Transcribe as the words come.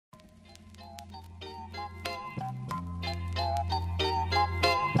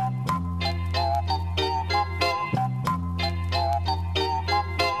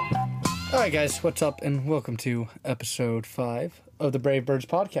Alright guys, what's up and welcome to episode 5 of the Brave Birds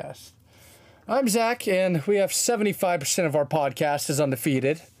podcast. I'm Zach and we have 75% of our podcast is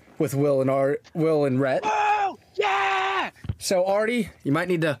undefeated with Will and Rhett. Whoa! Yeah! So Artie, you might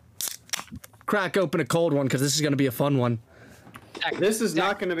need to crack open a cold one because this is going to be a fun one. This is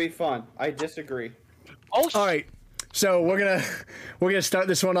not going to be fun. I disagree. Alright, so we're gonna start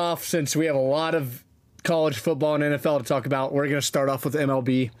this one off since we have a lot of college football and NFL to talk about. We're going to start off with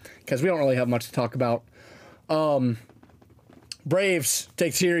MLB because we don't really have much to talk about. Braves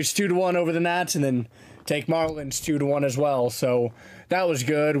take series 2-1 over the Nats and then take Marlins 2-1 as well. So that was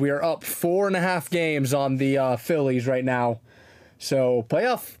good. We are up 4.5 games on the Phillies right now. So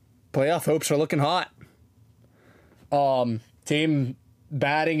playoff hopes are looking hot. Team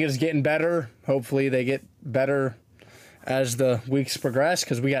batting is getting better. Hopefully they get better as the weeks progress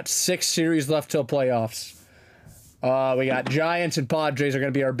because we got 6 series left till playoffs. We got Giants and Padres are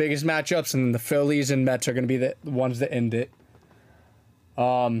going to be our biggest matchups, and then the Phillies and Mets are going to be the ones that end it.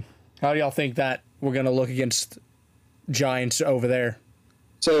 How do y'all think that we're going to look against Giants over there?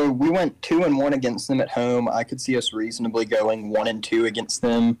 So we went 2-1 against them at home. I could see us reasonably going 1-2 against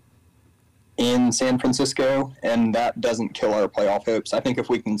them in San Francisco, and that doesn't kill our playoff hopes. I think if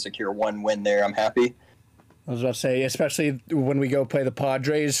we can secure one win there, I'm happy. I was about to say, especially when we go play the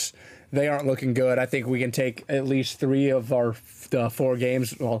Padres, they aren't looking good. I think we can take at least 3 of our 4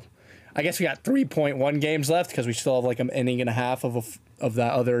 games. Well, I guess we got 3.1 games left because we still have like an inning and a half of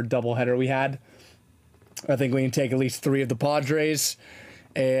that other doubleheader we had. I think we can take at least 3 of the Padres,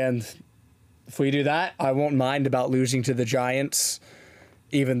 and if we do that, I won't mind about losing to the Giants,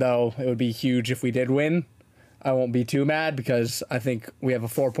 even though it would be huge if we did win. I won't be too mad because I think we have a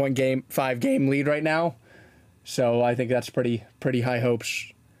 5-game lead right now. So I think that's pretty high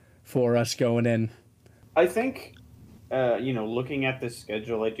hopes for us going in. I think, looking at this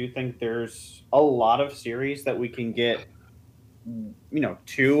schedule, I do think there's a lot of series that we can get,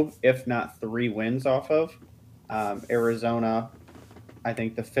 2, if not 3 wins off of. Arizona, I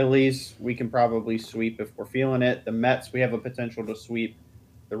think the Phillies, we can probably sweep if we're feeling it. The Mets, we have a potential to sweep.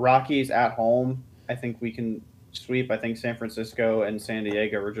 The Rockies at home, I think we can sweep. I think San Francisco and San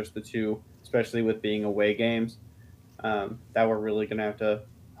Diego are just the 2, especially with being away games, that we're really going to have to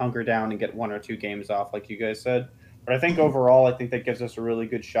hunker down and get 1 or 2 games off, like you guys said. But I think overall, I think that gives us a really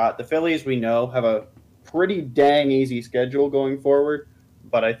good shot. The Phillies, we know, have a pretty dang easy schedule going forward,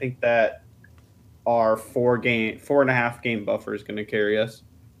 but I think that our 4.5 game buffer is going to carry us.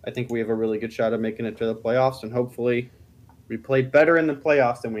 I think we have a really good shot at making it to the playoffs, and hopefully we play better in the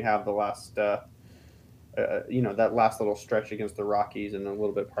playoffs than we have the last that last little stretch against the Rockies and a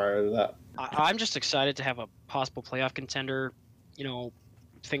little bit prior to that. I'm just excited to have a possible playoff contender,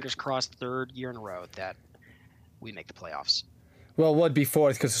 fingers crossed, 3rd year in a row that we make the playoffs. Well, it would be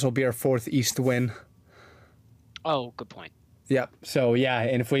 4th because this will be our 4th East win. Oh, good point. Yep. So, yeah,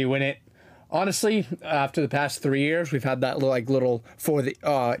 and if we win it, honestly, after the past 3 years, we've had that little for the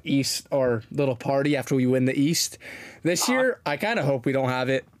East or little party after we win the East. This year, I kind of hope we don't have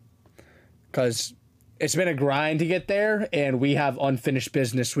it because it's been a grind to get there, and we have unfinished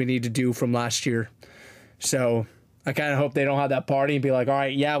business we need to do from last year. So I kind of hope they don't have that party and be like, all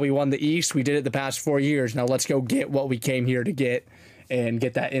right, yeah, we won the East. We did it the past 4 years. Now let's go get what we came here to get and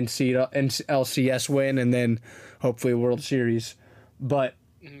get that LCS win and then hopefully World Series. But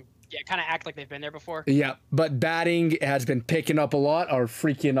yeah, kind of act like they've been there before. Yeah, but batting has been picking up a lot. Our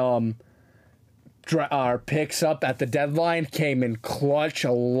freaking our picks up at the deadline came in clutch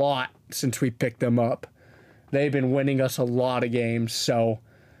a lot since we picked them up. They've been winning us a lot of games, so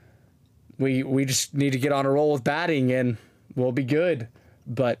we just need to get on a roll with batting and we'll be good.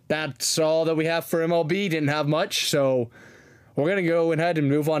 But that's all that we have for MLB. Didn't have much, so we're going to go ahead and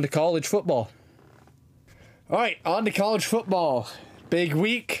move on to college football. All right, on to college football. Big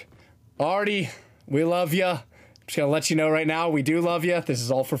week. Artie, we love you. I'm just going to let you know right now, we do love you. This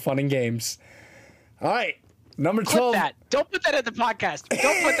is all for fun and games. All right, number 12. Clip that. Don't put that at the podcast.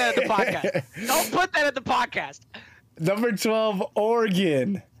 Don't put that at the podcast. Don't put that at the podcast. Number 12,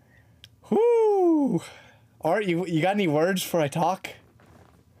 Oregon. Whoo. Art, you got any words before I talk?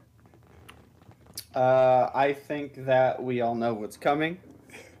 I think that we all know what's coming.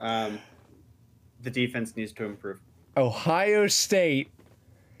 The defense needs to improve. Ohio State.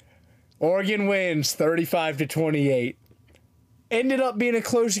 Oregon wins 35-28. Ended up being a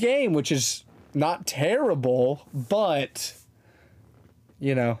close game, which is not terrible, but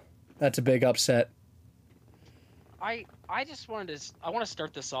that's a big upset. I just want to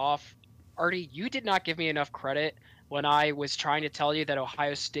start this off. Artie, you did not give me enough credit when I was trying to tell you that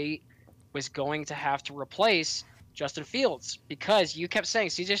Ohio State was going to have to replace Justin Fields, because you kept saying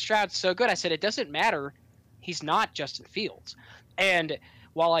CJ Stroud's so good. I said it doesn't matter. He's not Justin Fields. And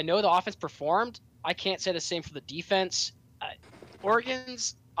while I know the offense performed, I can't say the same for the defense.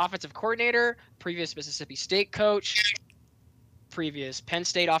 Oregon's offensive coordinator, previous Mississippi State coach, previous Penn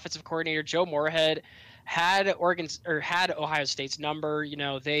State offensive coordinator Joe Moorhead had Ohio State's number. You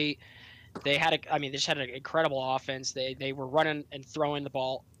know, they just had an incredible offense. They were running and throwing the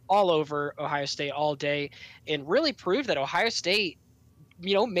ball all over Ohio State all day, and really proved that Ohio State,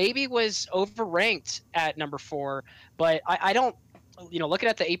 you know, maybe was overranked at number 4, but I don't, you know, looking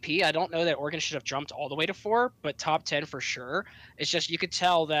at the AP, I don't know that Oregon should have jumped all the way to 4, but top 10 for sure. It's just you could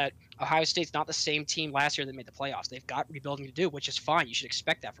tell that Ohio State's not the same team last year that made the playoffs. They've got rebuilding to do, which is fine. You should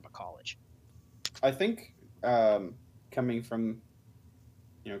expect that from a college. I think coming from,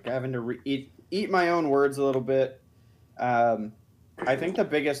 you know, having to eat my own words a little bit, I think the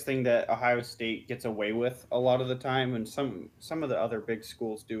biggest thing that Ohio State gets away with a lot of the time, and some of the other big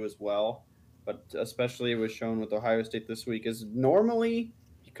schools do as well, but especially it was shown with Ohio State this week, is normally,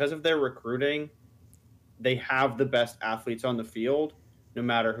 because of their recruiting, they have the best athletes on the field no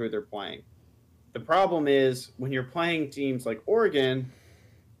matter who they're playing. The problem is when you're playing teams like Oregon,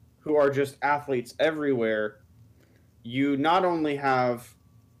 who are just athletes everywhere, you not only have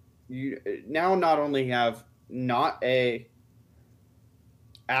not a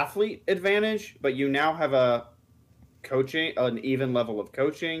athlete advantage, but you now have an even level of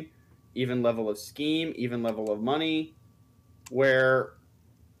coaching, even level of scheme, even level of money, where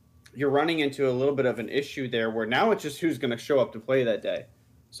you're running into a little bit of an issue there where now it's just who's going to show up to play that day.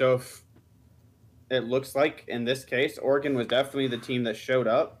 So if it looks like in this case, Oregon was definitely the team that showed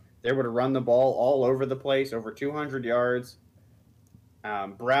up. They were to run the ball all over the place, over 200 yards.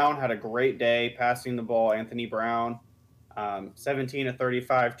 Brown had a great day passing the ball, Anthony Brown. 17 of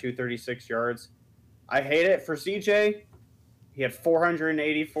 35, 236 yards. I hate it for CJ. He had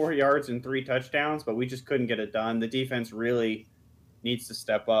 484 yards and 3 touchdowns, but we just couldn't get it done. The defense really needs to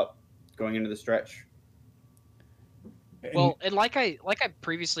step up going into the stretch. Well, and like I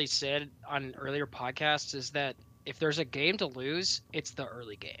previously said on earlier podcasts, is that if there's a game to lose, it's the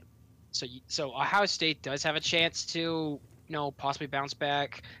early game. So Ohio State does have a chance to, you know, possibly bounce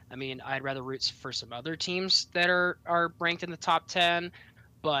back. I mean, I'd rather root for some other teams that are ranked in the top 10,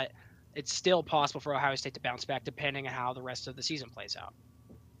 but it's still possible for Ohio State to bounce back depending on how the rest of the season plays out.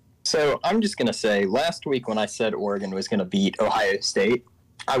 So I'm just going to say, last week when I said Oregon was going to beat Ohio State,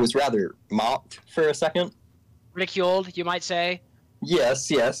 I was rather mocked for a second. Ridiculed, you might say. Yes.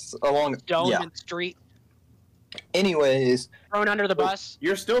 Stoned in the street. Anyways. Thrown under the bus.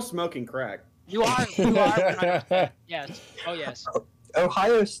 You're still smoking crack. You are 100%. Yes. Oh, yes.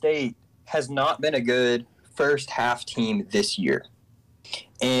 Ohio State has not been a good first half team this year.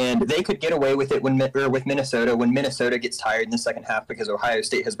 And they could get away with it with Minnesota when Minnesota gets tired in the second half because Ohio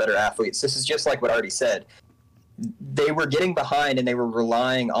State has better athletes. This is just like what I already said. They were getting behind and they were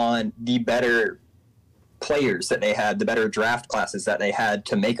relying on the better players that they had, the better draft classes that they had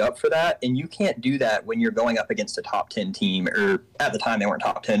to make up for that. And you can't do that when you're going up against a top 10 team, or at the time they weren't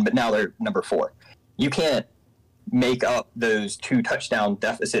top 10, but now they're number 4. You can't make up those 2 touchdown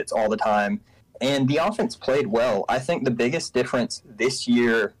deficits all the time. And the offense played well. I think the biggest difference this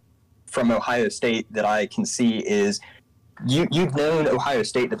year from Ohio State that I can see is you've known Ohio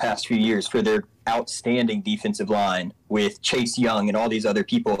State the past few years for their outstanding defensive line with Chase Young and all these other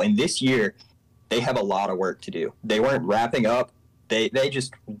people. And this year, they have a lot of work to do. They weren't wrapping up. They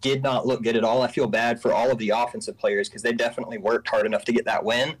just did not look good at all. I feel bad for all of the offensive players because they definitely worked hard enough to get that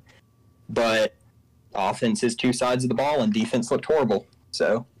win. But offense is 2 sides of the ball, and defense looked horrible.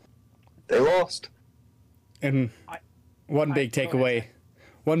 So they lost. And one big takeaway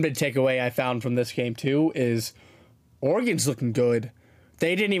I found from this game, too, is Oregon's looking good.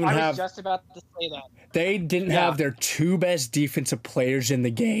 They didn't even I was just about to say that. They didn't have their 2 best defensive players in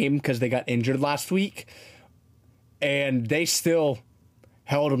the game because they got injured last week, and they still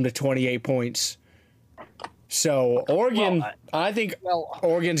held them to 28 points. So Oregon, I think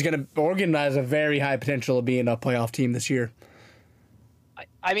Oregon has a very high potential of being a playoff team this year.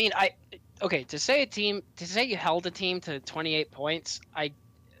 To say you held a team to 28 points,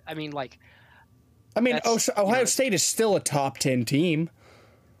 Ohio State is still a top 10 team.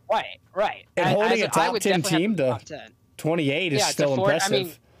 Right. And holding a top 10 team to 28 is still impressive. I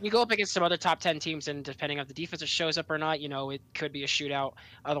mean, you go up against some other top 10 teams, and depending on if the defense shows up or not, you know, it could be a shootout.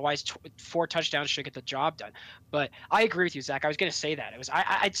 Otherwise, 4 touchdowns should get the job done. But I agree with you, Zach. I was going to say that.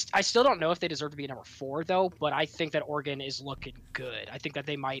 I still don't know if they deserve to be number 4, though, but I think that Oregon is looking good. I think that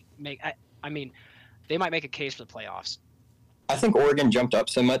they might make a case for the playoffs. I think Oregon jumped up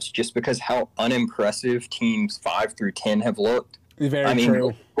so much just because how unimpressive teams 5 through 10 have looked. Very true.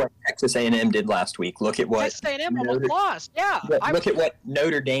 Look at what Texas A&M did last week. Look at what Texas A&M almost lost. Yeah. Look at what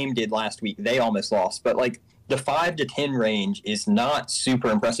Notre Dame did last week. They almost lost. But, like, the 5 to 10 range is not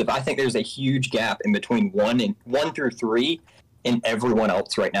super impressive. I think there's a huge gap in between 1 through 3 and everyone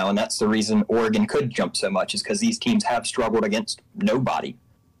else right now. And that's the reason Oregon could jump so much, is because these teams have struggled against nobody.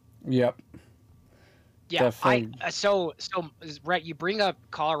 Yep. Yeah, so Rhett, you bring up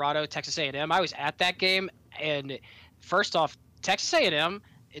Colorado, Texas A&M. I was at that game, and first off, Texas A&M,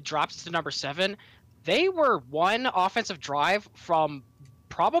 it drops to number 7. They were one offensive drive from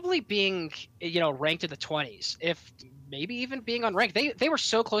probably being, ranked in the 20s, if maybe even being unranked. They were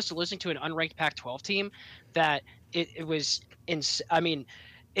so close to losing to an unranked Pac-12 team that it was it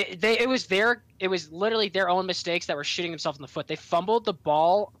was literally their own mistakes that were shooting themselves in the foot. They fumbled the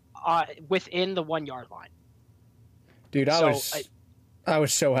ball within the 1 yard line. Dude, I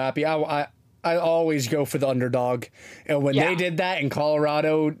was so happy. I always go for the underdog, and when they did that and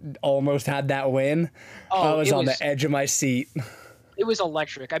Colorado almost had that win, I was on the edge of my seat. It was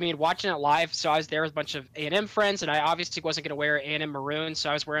electric. I mean, watching it live, so I was there with a bunch of A&M friends, and I obviously wasn't going to wear A&M maroon,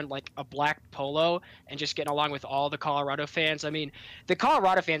 so I was wearing like a black polo and just getting along with all the Colorado fans. I mean, the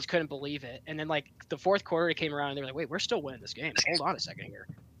Colorado fans couldn't believe it. And then like the fourth quarter, it came around, and they were like, wait, we're still winning this game. Hold on a second here.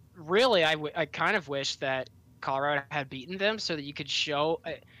 Really, I kind of wish that Colorado had beaten them so that you could show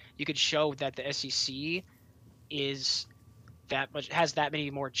that the SEC has that many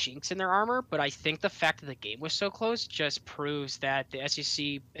more chinks in their armor. But I think the fact that the game was so close just proves that the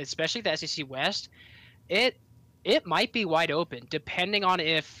SEC, especially the SEC West, it might be wide open depending on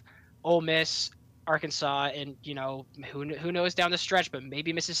if Ole Miss, Arkansas, and who knows down the stretch, but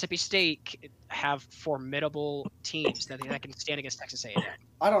maybe Mississippi State have formidable teams that can stand against Texas A&M.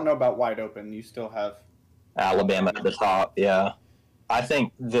 I don't know about wide open. You still have Alabama at the top. Yeah. I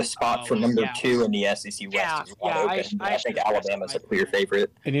think the spot for number 2 in the SEC West is wide open. I think Alabama's a clear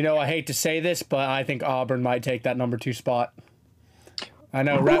favorite. And I hate to say this, but I think Auburn might take that number 2 spot. I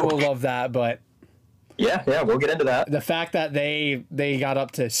know Rhett will love that, but yeah, we'll get into that. The fact that they got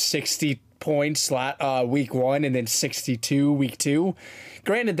up to 60 points week 1 and then 62 week 2.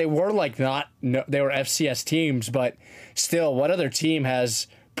 Granted, they were they were FCS teams, but still, what other team has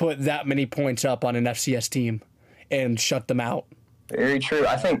put that many points up on an FCS team and shut them out? Very true.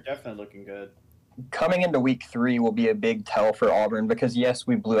 I think definitely looking good. Coming into week 3 will be a big tell for Auburn because, yes,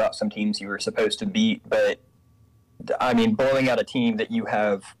 we blew out some teams you were supposed to beat, but, I mean, blowing out a team that you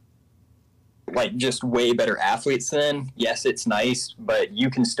have, just way better athletes than, yes, it's nice, but you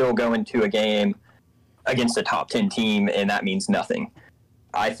can still go into a game against a top 10 team, and that means nothing.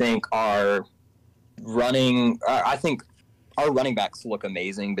 I think our running backs look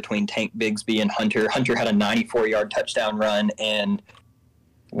amazing between Tank Bigsby and Hunter. Hunter had a 94-yard touchdown run, and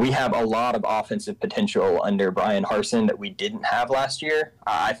we have a lot of offensive potential under Brian Harsin that we didn't have last year.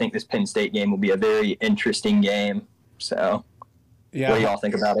 I think this Penn State game will be a very interesting game. So, what do y'all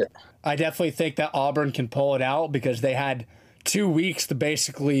think about it? I definitely think that Auburn can pull it out because they had 2 weeks to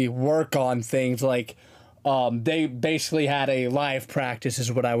basically work on things. They basically had a live practice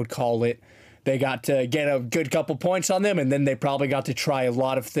is what I would call it. They got to get a good couple points on them, and then they probably got to try a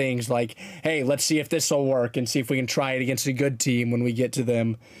lot of things like, hey, let's see if this will work and see if we can try it against a good team when we get to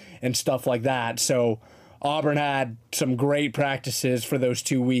them and stuff like that. So Auburn had some great practices for those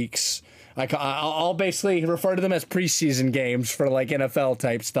 2 weeks. I'll basically refer to them as preseason games for NFL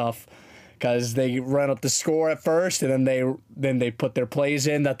type stuff because they run up the score at first, and then they put their plays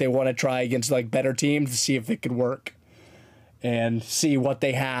in that they want to try against better teams to see if it could work. And see what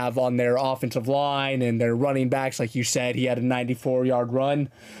they have on their offensive line and their running backs. Like you said, he had a 94-yard run.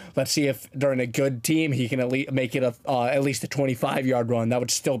 Let's see if during a good team he can at least make it at least a 25-yard run. That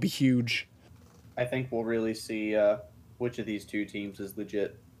would still be huge. I think we'll really see which of these 2 teams is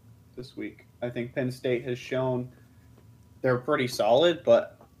legit this week. I think Penn State has shown they're pretty solid,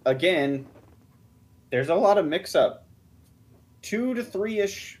 but again, there's a lot of mix-up. 2 to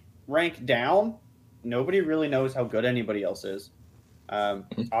 3-ish rank down. Nobody really knows how good anybody else is.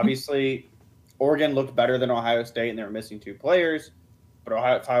 Obviously, Oregon looked better than Ohio State, and they were missing 2 players. But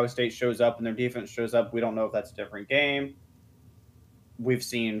Ohio State shows up, and their defense shows up. We don't know if that's a different game. We've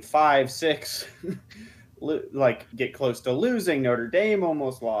seen 5, 6 get close to losing. Notre Dame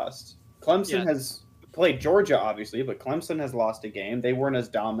almost lost. Clemson has played Georgia, obviously, but Clemson has lost a game. They weren't as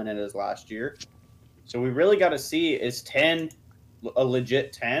dominant as last year. So we really got to see, is 10 a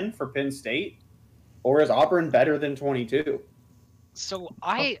legit 10 for Penn State? Or is Auburn better than 22? So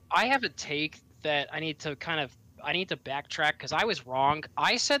I have a take that I need to backtrack because I was wrong.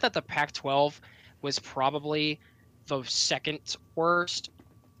 I said that the Pac-12 was probably the second worst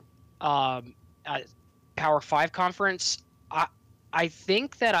Power 5 conference. I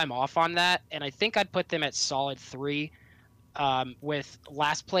think that I'm off on that, and I think I'd put them at solid 3, with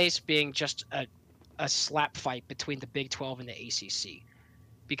last place being just a slap fight between the Big 12 and the ACC.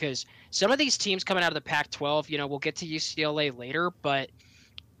 Because some of these teams coming out of the Pac-12, we'll get to UCLA later, but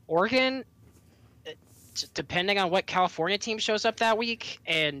Oregon, depending on what California team shows up that week,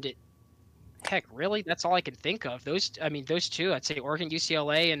 and heck, really, that's all I can think of. Those two, I'd say Oregon,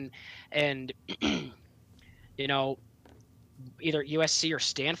 UCLA, and either USC or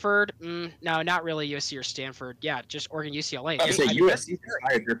Stanford. No, not really USC or Stanford. Yeah, just Oregon, UCLA. I say USC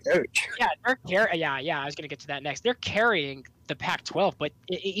hired their coach. Yeah, I was going to get to that next. They're carrying the Pac-12, but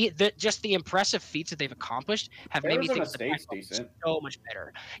just the impressive feats that they've accomplished have made me think the Pac-12 is so much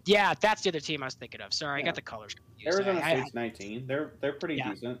better. Yeah, that's the other team I was thinking of. Sorry, I got the colors confused. Arizona State's 19. They're pretty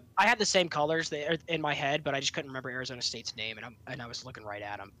decent. I had the same colors in my head, but I just couldn't remember Arizona State's name, and I was looking right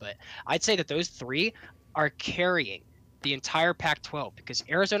at them. But I'd say that those three are carrying the entire Pac-12 because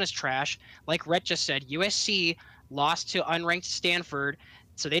Arizona's trash. Like Rhett just said, USC lost to unranked Stanford,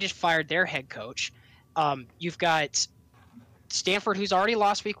 so they just fired their head coach. You've got Stanford, who's already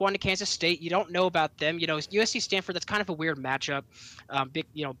lost week 1 to Kansas State. You don't know about them. USC Stanford, that's kind of a weird matchup.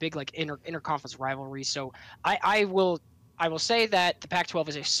 Big like interconference rivalry. So I will say that the Pac-12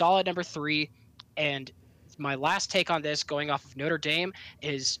 is a solid number 3. And my last take on this, going off of Notre Dame,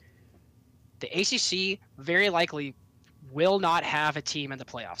 is the ACC very likely will not have a team in the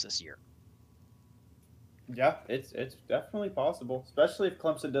playoffs this year. Yeah, it's definitely possible, especially if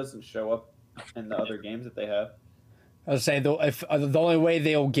Clemson doesn't show up in the other games that they have. I would say if the only way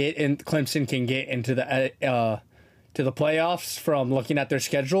Clemson can get into the to the playoffs from looking at their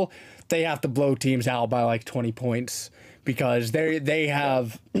schedule, they have to blow teams out by like 20 points because they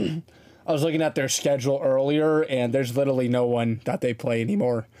have. I was looking at their schedule earlier, and there's literally no one that they play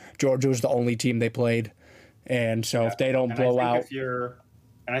anymore. Georgia was the only team they played, and so if they don't blow out,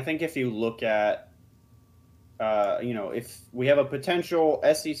 I think if you look at, if we have a potential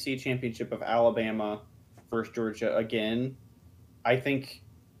SEC championship of Alabama versus Georgia again, I think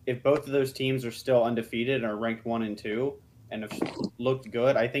if both of those teams are still undefeated and are ranked 1 and 2 and have looked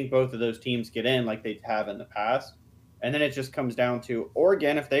good, I think both of those teams get in like they have in the past. And then it just comes down to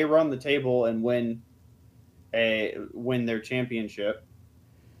Oregon, if they run the table and win their championship,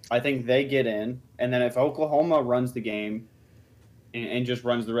 I think they get in. And then if Oklahoma runs the game and just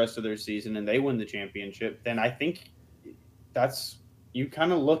runs the rest of their season and they win the championship, then I think you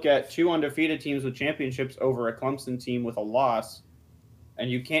kind of look at 2 undefeated teams with championships over a Clemson team with a loss, and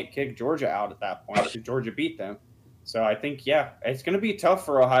you can't kick Georgia out at that point because Georgia beat them. So I think, it's going to be tough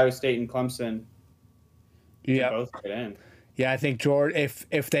for Ohio State and Clemson to both get in. Yeah, I think Georgia,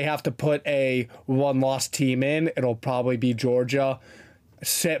 if they have to put a 1-loss team in, it'll probably be Georgia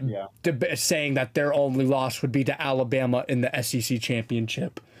saying that their only loss would be to Alabama in the SEC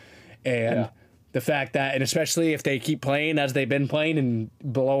championship. And the fact that, and especially if they keep playing as they've been playing and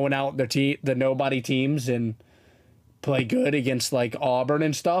blowing out the nobody teams and play good against like Auburn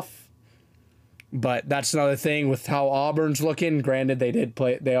and stuff. But that's another thing with how Auburn's looking. Granted,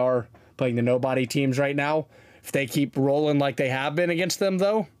 they are playing the nobody teams right now. If they keep rolling like they have been against them,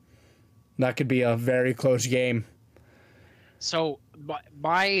 though, that could be a very close game. So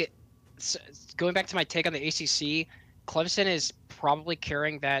going back to my take on the ACC, Clemson is probably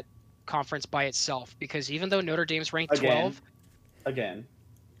carrying that conference by itself because even though Notre Dame's ranked 12 again,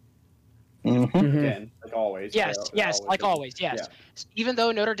 like always, always, even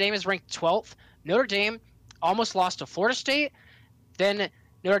though Notre Dame is ranked 12th, Notre Dame almost lost to Florida State, then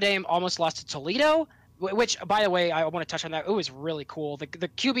Notre Dame almost lost to Toledo, which, by the way, I want to touch on that. It was really cool. The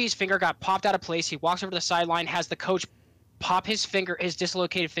QB's finger got popped out of place. He walks over to the sideline, has the coach pop his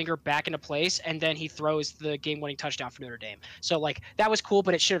dislocated finger back into place, and then he throws the game-winning touchdown for Notre Dame. So, that was cool,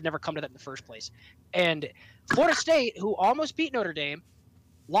 but it should have never come to that in the first place. And Florida State, who almost beat Notre Dame,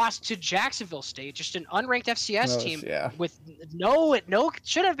 lost to Jacksonville State, just an unranked FCS team with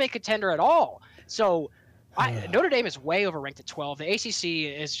should have been contender at all. So Notre Dame is way overranked at 12. The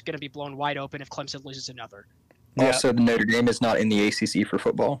ACC is going to be blown wide open if Clemson loses another. Also, Notre Dame is not in the ACC for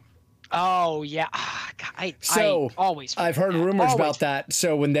football. Oh, yeah. I've heard rumors about that.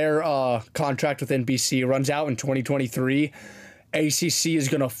 So when their contract with NBC runs out in 2023, ACC is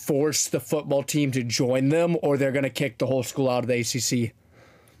going to force the football team to join them, or they're going to kick the whole school out of the ACC.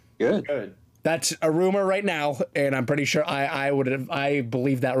 Good. That's a rumor right now, and I'm pretty sure I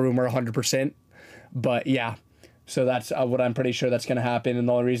believe that rumor 100%. But yeah, so that's what I'm pretty sure that's going to happen, and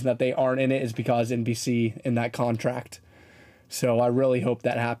the only reason that they aren't in it is because NBC in that contract. So I really hope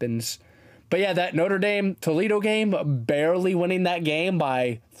that happens. But yeah, that Notre Dame Toledo game, barely winning that game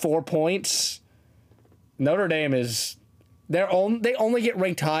by 4 points. Notre Dame is they only get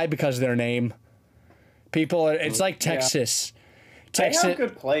ranked high because of their name. It's like Texas. They have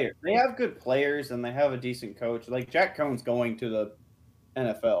good players. They have good players, and they have a decent coach. Like Jack Cohn's going to the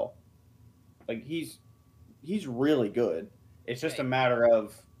NFL. Like he's really good. It's just a matter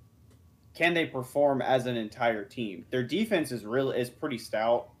of can they perform as an entire team. Their defense is pretty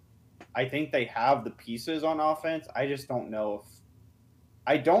stout. I think they have the pieces on offense. I just don't know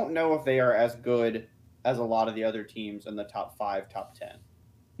if they are as good as a lot of the other teams in the top 5, top 10.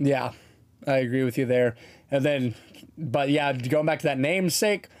 Yeah, I agree with you there. And then, but yeah, going back to that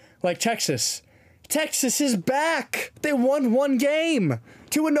namesake, like Texas. Texas is back. They won one game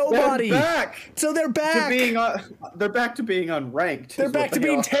to a nobody. They're back. So they're back. They're back to being unranked. They're back to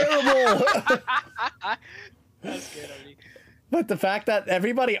being terrible. That's good, Artie. But the fact that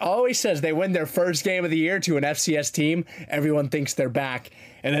everybody always says they win their first game of the year to an FCS team, everyone thinks they're back.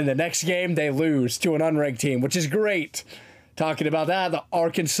 And then the next game, they lose to an unranked team, which is great. Talking about that, the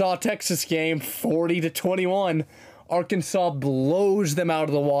Arkansas-Texas game, 40-21. Arkansas blows them out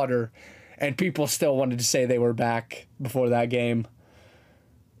of the water. And people still wanted to say they were back before that game.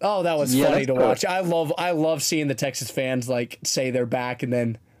 Oh, that was funny to watch. I love seeing the Texas fans like say they're back and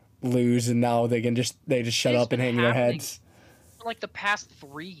then lose, and now they just shut up and hang their heads. For like the past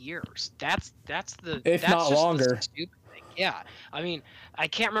 3 years, that's the if that's not just longer. The stupid thing. Yeah, I mean, I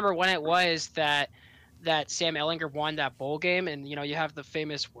can't remember when it was that Sam Ehlinger won that bowl game, and you have the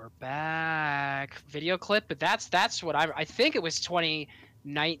famous "We're back" video clip, but that's what I think it was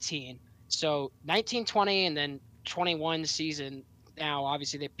 2019. So 19, 20, and then 21 season. Now,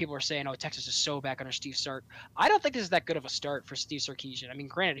 obviously, people are saying, "Oh, Texas is so back under Steve Sark." I don't think this is that good of a start for Steve Sarkisian. I mean,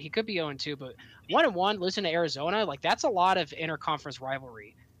 granted, he could be 0-2, but 1-1, losing to Arizona, like that's a lot of interconference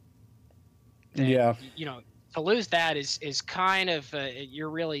rivalry. And, yeah. To lose that is kind of you're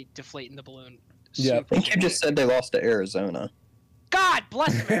really deflating the balloon. Yeah. I think you just said they lost to Arizona. God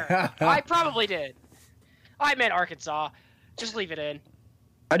bless America. I probably did. I meant Arkansas. Just leave it in.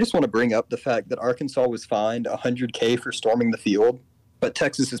 I just want to bring up the fact that Arkansas was fined $100K for storming the field, but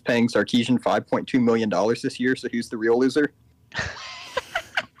Texas is paying Sarkisian $5.2 million this year, so who's the real loser?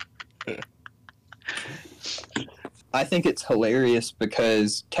 I think it's hilarious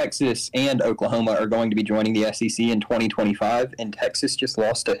because Texas and Oklahoma are going to be joining the SEC in 2025, and Texas just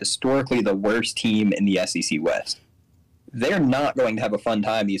lost to historically the worst team in the SEC West. They're not going to have a fun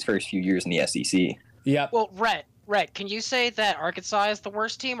time these first few years in the SEC. Yeah. Well, Rhett, can you say that Arkansas is the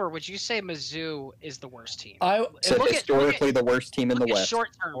worst team, or would you say Mizzou is the worst team? I said historically the worst team in the West.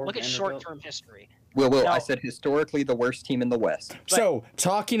 Look at short-term history. No. I said historically the worst team in the West. So,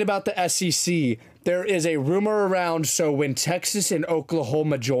 talking about the SEC, there is a rumor around, so when Texas and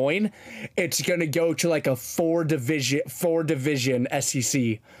Oklahoma join, it's going to go to like a four division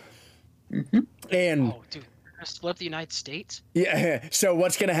SEC. Mm-hmm. And oh, dude. Split the United States? Yeah, so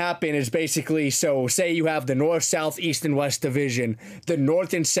what's going to happen is basically, so say you have the North, South, East, and West division. The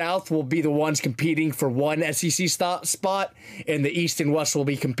North and South will be the ones competing for one SEC spot, and the East and West will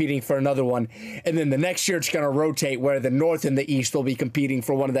be competing for another one. And then the next year it's going to rotate where the North and the East will be competing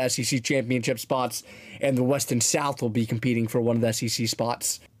for one of the SEC championship spots, and the West and South will be competing for one of the SEC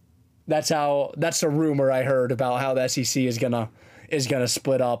spots. That's a rumor I heard about how the SEC is gonna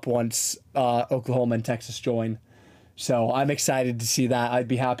split up once Oklahoma and Texas join. So I'm excited to see that. I'd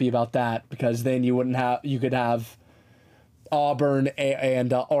be happy about that because then you could have Auburn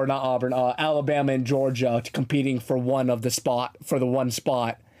Alabama and Georgia competing for the one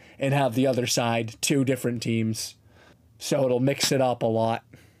spot, and have the other side 2 different teams. So it'll mix it up a lot.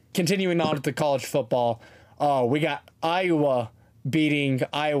 Continuing on with the college football, we got Iowa beating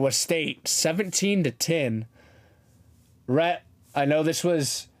Iowa State 17-10. Rhett, I know this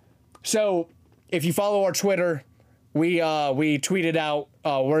was... So, if you follow our Twitter, we tweeted out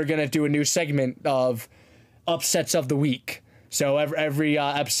we're going to do a new segment of upsets of the week. So, every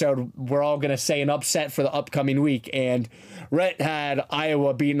episode, we're all going to say an upset for the upcoming week. And Rhett had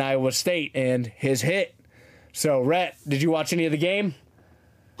Iowa beating Iowa State and his hit. So, Rhett, did you watch any of the game?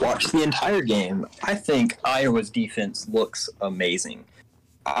 Watched the entire game. I think Iowa's defense looks amazing.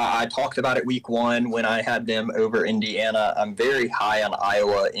 I talked about it week 1 when I had them over Indiana. I'm very high on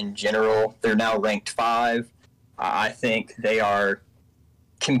Iowa in general. They're now ranked 5. I think they are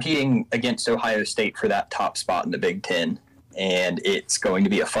competing against Ohio State for that top spot in the Big Ten, and it's going to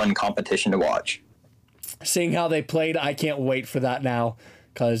be a fun competition to watch. Seeing how they played, I can't wait for that now,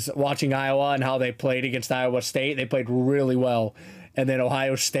 because watching Iowa and how they played against Iowa State, they played really well. And then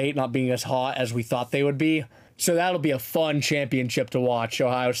Ohio State not being as hot as we thought they would be. So that'll be a fun championship to watch,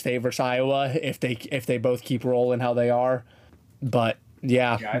 Ohio State versus Iowa, if they both keep rolling how they are. But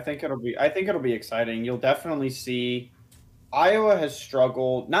yeah, I think it'll be exciting. You'll definitely see Iowa has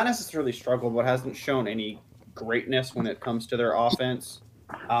struggled, not necessarily struggled, but hasn't shown any greatness when it comes to their offense.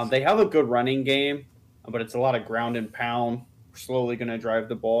 They have a good running game, but it's a lot of ground and pound. We're slowly going to drive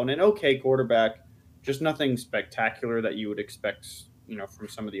the ball, and an okay quarterback, just nothing spectacular that you would expect, from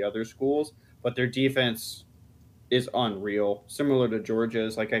some of the other schools. But their defense is unreal, similar to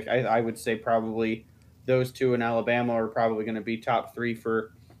Georgia's. Like I would say probably those two in Alabama are probably going to be top 3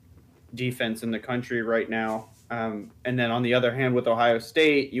 for defense in the country right now. And then on the other hand, with Ohio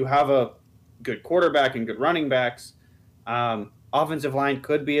State, you have a good quarterback and good running backs. Offensive line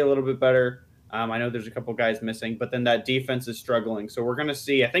could be a little bit better. I know there's a couple guys missing, but then that defense is struggling. So we're going to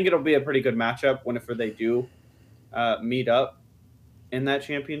see. I think it'll be a pretty good matchup whenever they do meet up in that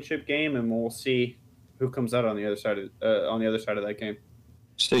championship game, and we'll see who comes out on the other side of that game.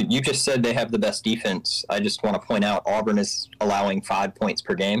 So you just said they have the best defense. I just want to point out Auburn is allowing 5 points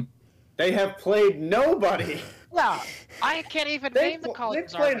per game. They have played nobody. Yeah, I can't even name the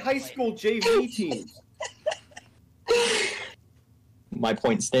colleges. They played high school JV teams. My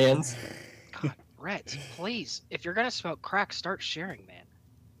point stands. God, Rhett, please, if you're gonna smoke crack, start sharing, man.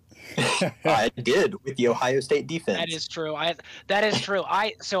 I did with the Ohio State defense. That is true. That is true.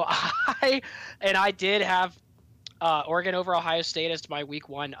 I did have Oregon over Ohio State as my week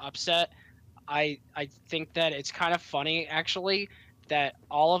 1 upset. I think that it's kind of funny actually that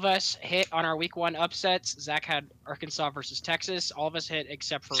all of us hit on our week 1 upsets. Zach had Arkansas versus Texas. All of us hit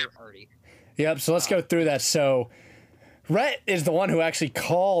except for Artie. Yep. So let's go through that. So Rhett is the one who actually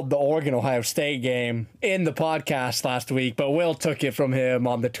called the Oregon-Ohio State game in the podcast last week, but Will took it from him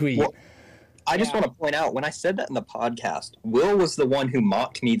on the tweet. Well, I just want to point out, when I said that in the podcast, Will was the one who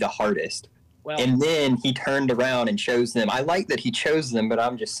mocked me the hardest. Well, and then he turned around and chose them. I like that he chose them, but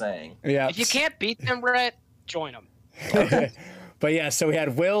I'm just saying. Yeah. If you can't beat them, Rhett, join them. Okay. But yeah, so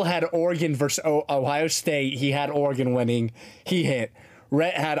Will had Oregon versus Ohio State. He had Oregon winning. He hit.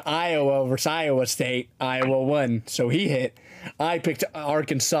 Rhett had Iowa versus Iowa State. Iowa won, so he hit. I picked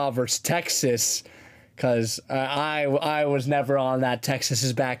Arkansas versus Texas because I was never on that Texas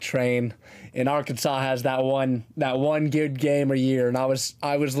is back train, and Arkansas has that one good game a year, and I was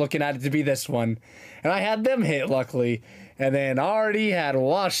looking at it to be this one, and I had them hit luckily, and then already had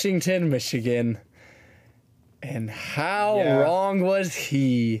Washington, Michigan, and how wrong was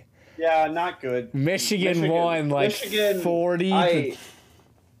he? Yeah, not good. Michigan won like 40.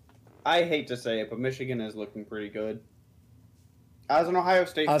 I hate to say it, but Michigan is looking pretty good. As an Ohio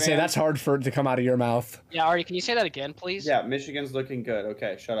State fan... I'll say that's hard for it to come out of your mouth. Yeah, Artie, can you say that again, please? Yeah, Michigan's looking good.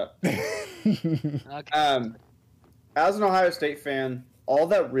 Okay, shut up. Okay. As an Ohio State fan, all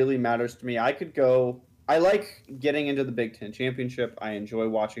that really matters to me, I like getting into the Big Ten Championship. I enjoy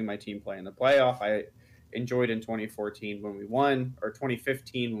watching my team play in the playoff. I enjoyed in 2014 when we won, or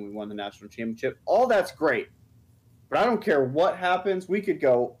 2015 when we won the national championship. All that's great. But I don't care what happens. We could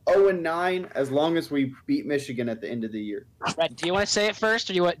go 0-9 as long as we beat Michigan at the end of the year. Rhett, do you want to say it first,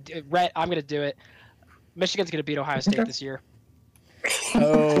 or do you want Rhett? I'm going to do it. Michigan's going to beat Ohio State this year.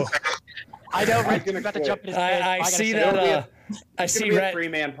 Oh, I know Rhett's about to jump in his bed. I see that. I see Rhett. It's a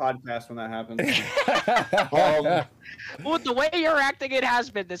 3-man podcast when that happens. Well, the way you're acting, it has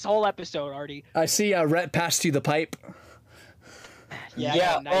been this whole episode, Artie. I see Rhett passed you the pipe. Yeah, I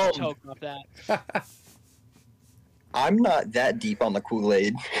got a nice choke off that. I'm not that deep on the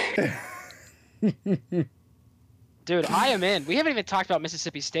Kool-Aid. Dude, I am in. We haven't even talked about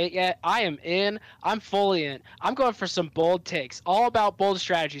Mississippi State yet. I am in. I'm fully in. I'm going for some bold takes. All about bold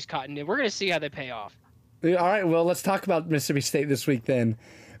strategies, Cotton, and we're going to see how they pay off. All right, well, let's talk about Mississippi State this week then.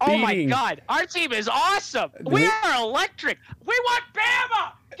 Oh, my God. Our team is awesome. We are electric. We want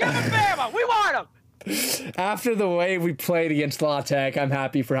Bama. Give them Bama. We want them. After the way we played against La Tech, I'm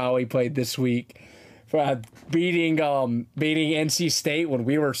happy for how we played this week. For beating NC State when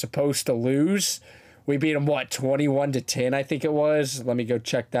we were supposed to lose. We beat them, 21-10, I think it was. Let me go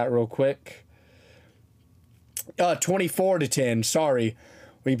check that real quick. 24-10, sorry.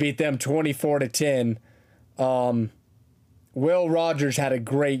 We beat them 24-10. Will Rogers had a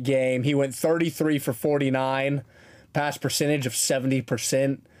great game. He went 33 for 49, pass percentage of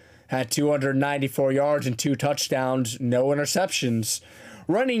 70%, had 294 yards and 2 touchdowns, no interceptions.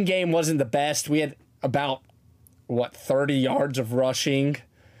 Running game wasn't the best. We had about, 30 yards of rushing.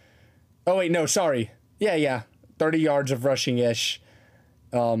 Oh, wait, no, sorry. Yeah, 30 yards of rushing-ish.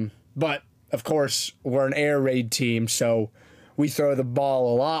 But, of course, we're an air raid team, so we throw the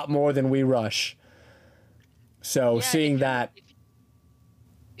ball a lot more than we rush. So, seeing that...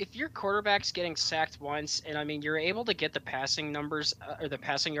 if your quarterback's getting sacked once, and I mean you're able to get the passing numbers or the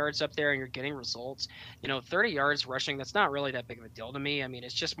passing yards up there, and you're getting results, 30 yards rushing, that's not really that big of a deal to me. I mean,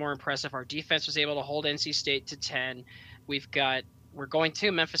 it's just more impressive. Our defense was able to hold NC State to 10. We're going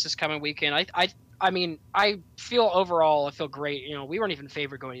to Memphis this coming weekend. I mean, I feel great. We weren't even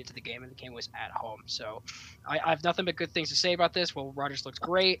favored going into the game, and the game was at home. So I have nothing but good things to say about this. Will Rogers looks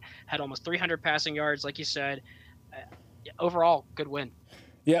great, had almost 300 passing yards, like you said. Overall, good win.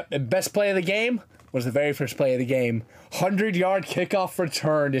 Yep, and best play of the game was the very first play of the game. 100-yard kickoff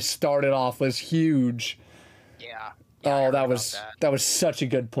return to start it off was huge. Yeah. Oh, that was such a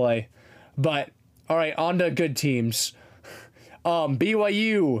good play. But all right, on to good teams.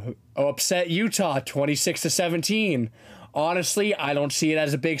 BYU upset Utah 26-17. Honestly, I don't see it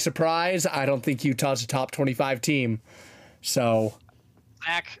as a big surprise. I don't think Utah's a top 25 team. So,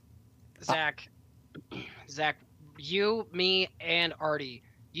 Zach, you, me, and Artie.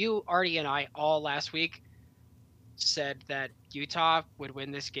 You, Artie, and I all last week said that Utah would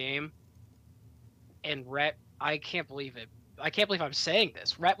win this game. And Rhett, I can't believe it. I can't believe I'm saying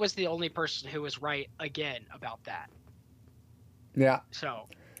this. Rhett was the only person who was right again about that. Yeah. So,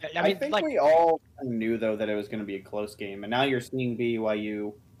 I think we all knew, though, that it was going to be a close game. And now you're seeing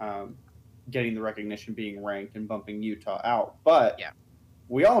BYU getting the recognition, being ranked, and bumping Utah out. But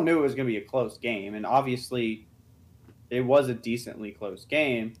we all knew it was going to be a close game. And obviously, it was a decently close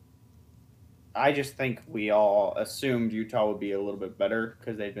game. I just think we all assumed Utah would be a little bit better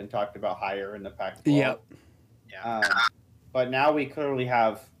because they've been talked about higher in the Pac-12. Yep. Yeah. But now we clearly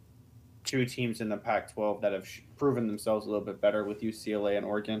have two teams in the Pac-12 that have proven themselves a little bit better with UCLA and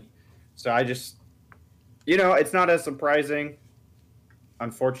Oregon. So I just, it's not as surprising.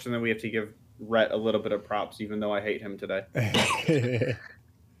 Unfortunately, we have to give Rhett a little bit of props, even though I hate him today.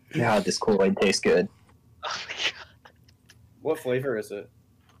 God, this Kool-Aid tastes good. Oh my god. What flavor is it?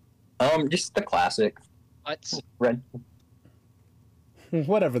 Just the classic. What? Red.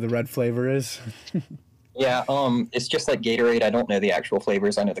 Whatever the red flavor is. Yeah, it's just like Gatorade. I don't know the actual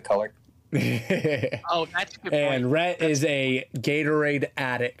flavors. I know the color. Oh, that's a good point. And Rhett is a Gatorade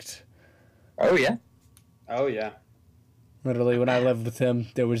addict. Oh, yeah. Oh, yeah. Literally, when I lived with him,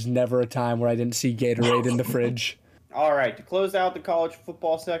 there was never a time where I didn't see Gatorade in the fridge. All right, to close out the college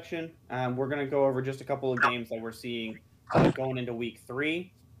football section, we're going to go over just a couple of games that we're seeing going into week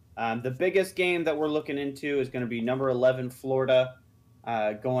 3. The biggest game that we're looking into is going to be number 11 Florida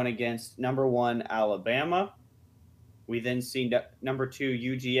going against number 1 Alabama. We then see number 2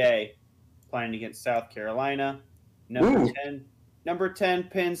 UGA playing against South Carolina. Number 10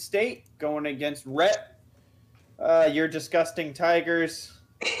 Penn State going against Rhett. Your disgusting Tigers.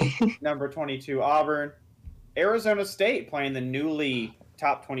 Number 22 Auburn. Arizona State playing the newly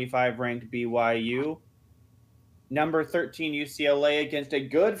top 25 ranked BYU. Number 13 UCLA against a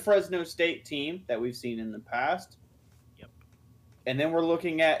good Fresno State team that we've seen in the past. Yep. And then we're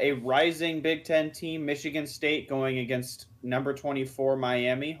looking at a rising Big Ten team, Michigan State, going against number 24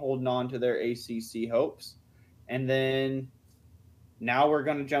 Miami, holding on to their ACC hopes. And then now we're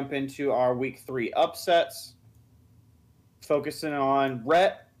going to jump into our week 3 upsets. Focusing on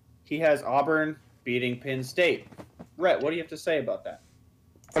Rhett, he has Auburn beating Penn State. Rhett, what do you have to say about that?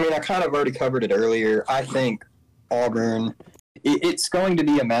 I mean, I kind of already covered it earlier. I think Auburn, it's going to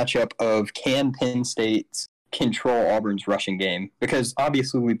be a matchup of can Penn State control Auburn's rushing game? Because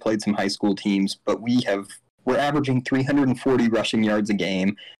obviously we played some high school teams, but we're averaging 340 rushing yards a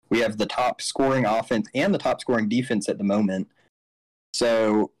game. We have the top scoring offense and the top scoring defense at the moment.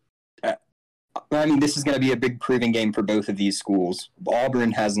 So, I mean, this is going to be a big proving game for both of these schools.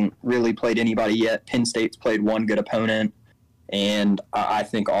 Auburn hasn't really played anybody yet. Penn State's played one good opponent, and I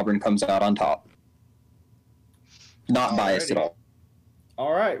think Auburn comes out on top. Not biased at all.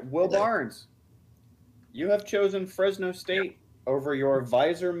 All right, Will Barnes, you have chosen Fresno State over your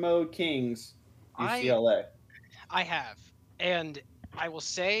visor mode Kings, UCLA. I have, and I will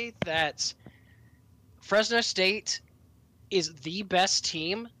say that Fresno State is the best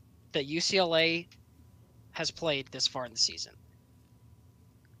team that UCLA has played this far in the season.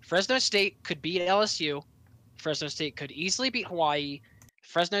 Fresno State could beat LSU. Fresno State could easily beat Hawaii.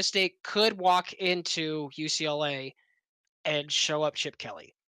 Fresno State could walk into UCLA and show up Chip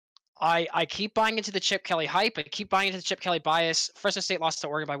Kelly. I keep buying into the Chip Kelly hype. I keep buying into the Chip Kelly bias. Fresno State lost to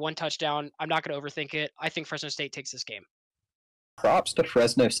Oregon by 1 touchdown. I'm not going to overthink it. I think Fresno State takes this game. Props to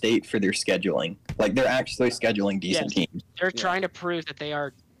Fresno State for their scheduling. Like, they're actually scheduling decent teams. They're trying to prove that they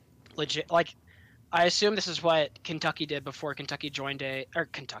are legit. Like, I assume this is what Kentucky did before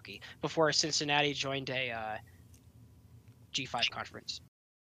before Cincinnati joined a G5 conference.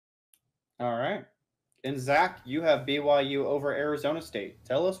 All right. And Zach, you have BYU over Arizona State.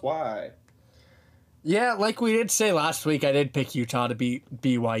 Tell us why. Yeah, like we did say last week, I did pick Utah to beat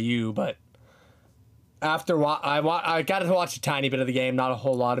BYU, but after I got to watch a tiny bit of the game, not a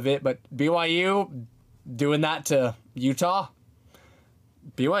whole lot of it, but BYU doing that to Utah,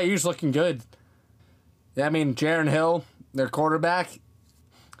 BYU's looking good. Yeah, I mean, Jaron Hill, their quarterback,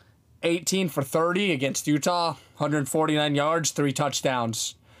 18 for 30 against Utah, 149 yards, 3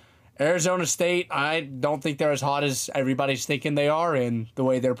 touchdowns. Arizona State, I don't think they're as hot as everybody's thinking they are in the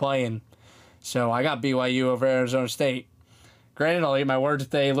way they're playing. So I got BYU over Arizona State. Granted, I'll eat my words if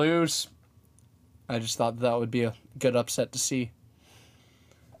they lose. I just thought that would be a good upset to see.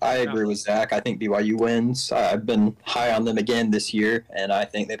 I agree with Zach. I think BYU wins. I've been high on them again this year, and I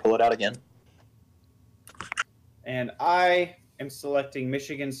think they pull it out again. And I am selecting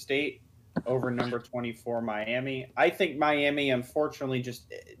Michigan State over number 24, Miami. I think Miami, unfortunately,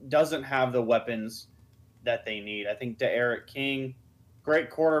 just doesn't have the weapons that they need. I think De'Aaron King, great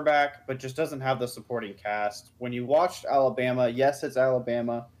quarterback, but just doesn't have the supporting cast. When you watched Alabama, yes, it's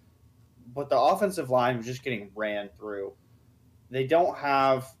Alabama, but the offensive line was just getting ran through. They don't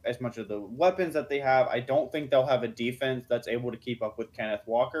have as much of the weapons that they have. I don't think they'll have a defense that's able to keep up with Kenneth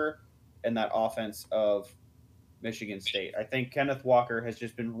Walker and that offense of Michigan State. I think Kenneth Walker has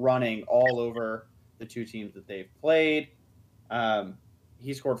just been running all over the two teams that they've played.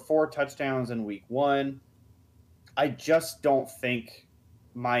 He scored 4 touchdowns in week 1. I just don't think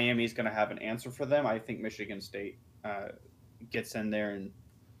Miami's going to have an answer for them. I think Michigan State gets in there and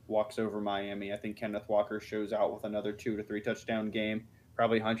walks over Miami. I think Kenneth Walker shows out with another 2 to 3 touchdown game,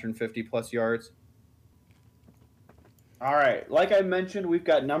 probably 150 plus yards. All right, like I mentioned, we've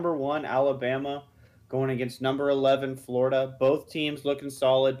got number 1 Alabama going against number 11 Florida. Both teams looking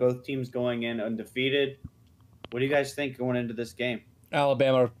solid. Both teams going in undefeated. What do you guys think going into this game?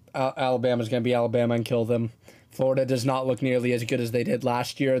 Alabama's going to be Alabama and kill them. Florida does not look nearly as good as they did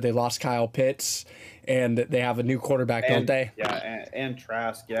last year. They lost Kyle Pitts, and they have a new quarterback, don't they? Yeah, and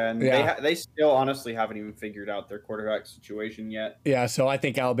Trask, yeah. And yeah. They still honestly haven't even figured out their quarterback situation yet. Yeah, so I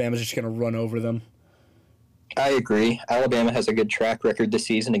think Alabama's just going to run over them. I agree. Alabama has a good track record this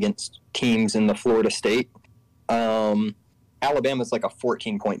season against teams in the Florida State. Alabama's like a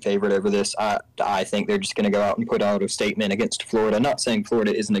 14-point favorite over this. I think they're just going to go out and put out a statement against Florida. Not saying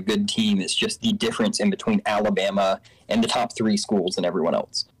Florida isn't a good team. It's just the difference in between Alabama and the top 3 schools and everyone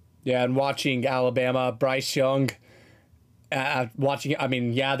else. Yeah, and watching Alabama, Bryce Young, he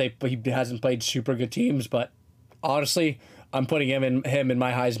hasn't played super good teams, but honestly, I'm putting him in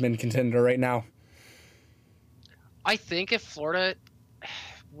my Heisman contender right now. I think if Florida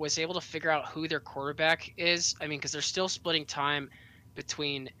was able to figure out who their quarterback is, I mean, because they're still splitting time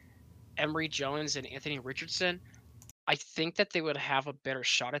between Emory Jones and Anthony Richardson, I think that they would have a better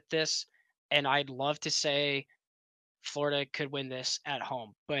shot at this. And I'd love to say Florida could win this at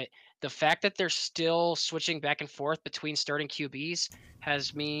home. But the fact that they're still switching back and forth between starting QBs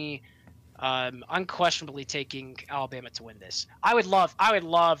has me unquestionably taking Alabama to win this. I would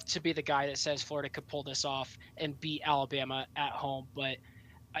love to be the guy that says Florida could pull this off and beat Alabama at home, but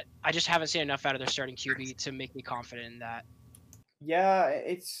I just haven't seen enough out of their starting QB to make me confident in that. Yeah,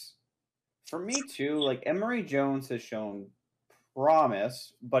 it's for me too. Like Emory Jones has shown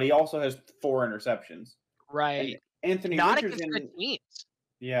promise, but he also has 4 interceptions. Right. And Anthony Not Richardson. against good teams.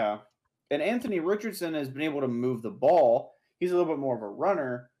 Yeah, and Anthony Richardson has been able to move the ball. He's a little bit more of a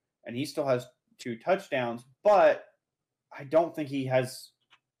runner, and he still has 2 touchdowns. But I don't think he has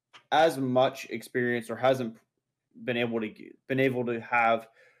as much experience or hasn't been able to have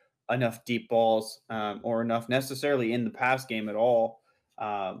enough deep balls or enough necessarily in the pass game at all.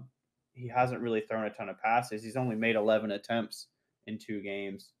 He hasn't really thrown a ton of passes. He's only made 11 attempts in 2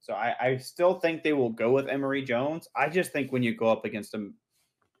 games. So I still think they will go with Emory Jones. I just think when you go up against an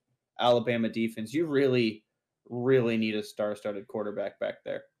Alabama defense, you really, really need a star-studded quarterback back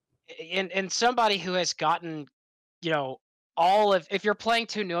there. And somebody who has gotten, if you're playing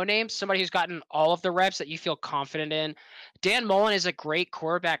 2 no names, somebody who's gotten all of the reps that you feel confident in. Dan Mullen is a great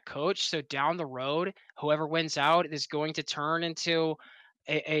quarterback coach, so down the road, whoever wins out is going to turn into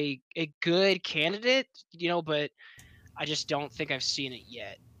a good candidate, but I just don't think I've seen it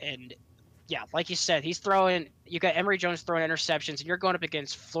yet. And yeah, like you said, you got Emory Jones throwing interceptions, and you're going up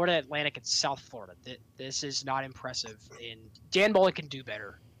against Florida Atlantic and South Florida. This is not impressive, and Dan Mullen can do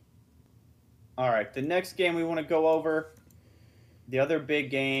better. All right, the next game we want to go over, the other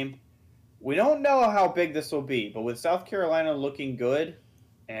big game. We don't know how big this will be, but with South Carolina looking good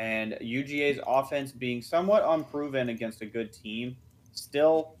and UGA's offense being somewhat unproven against a good team,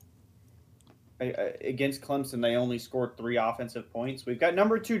 still against Clemson, they only scored 3 offensive points. We've got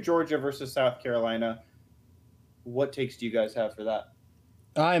number 2 Georgia versus South Carolina. What takes do you guys have for that?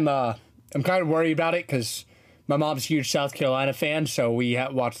 I'm kind of worried about it because my mom's a huge South Carolina fan, so we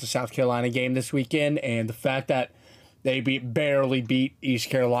watched the South Carolina game this weekend, and the fact that they barely beat East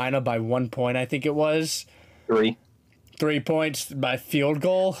Carolina by 1 point, I think it was. 3 points by field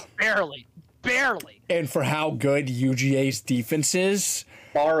goal. Barely. And for how good UGA's defense is.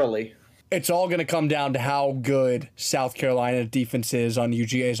 Barely. It's all going to come down to how good South Carolina defense is on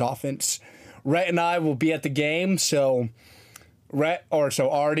UGA's offense. Rhett and I will be at the game, so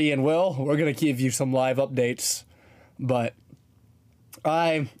Artie and Will, we're going to give you some live updates. But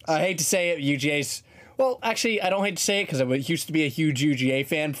I hate to say it, UGA's... Well, actually, I don't hate to say it because I used to be a huge UGA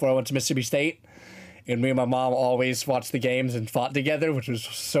fan before I went to Mississippi State. And me and my mom always watched the games and fought together, which was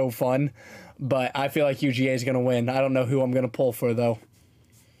so fun. But I feel like UGA is going to win. I don't know who I'm going to pull for, though.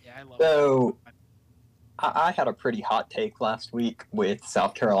 Yeah, I love So, I had a pretty hot take last week with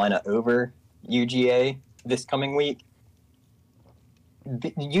South Carolina over UGA this coming week.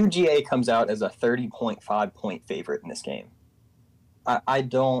 UGA comes out as a 30.5 point favorite in this game.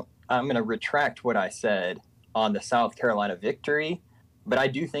 I'm going to retract what I said on the South Carolina victory, but I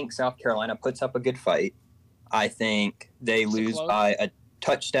do think South Carolina puts up a good fight. I think they lose by a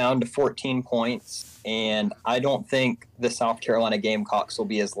touchdown to 14 points, and I don't think the South Carolina Gamecocks will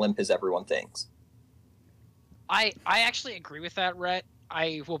be as limp as everyone thinks. I actually agree with that, Rhett.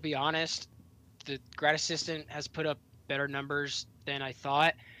 I will be honest. The grad assistant has put up better numbers than I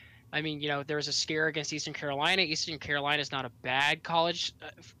thought. I mean, there was a scare against Eastern Carolina. Eastern Carolina is not a bad college,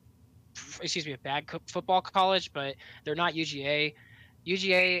 a bad football college, but they're not UGA.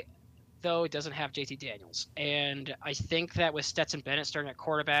 UGA, though, doesn't have JT Daniels. And I think that with Stetson Bennett starting at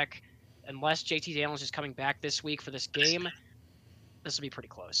quarterback, unless JT Daniels is coming back this week for this game, this will be pretty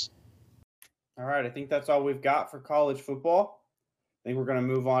close. All right, I think that's all we've got for college football. I think we're going to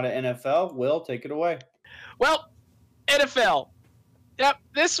move on to NFL. Will, take it away. Well, NFL. Yep,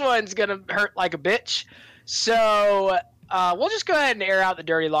 this one's going to hurt like a bitch. So we'll just go ahead and air out the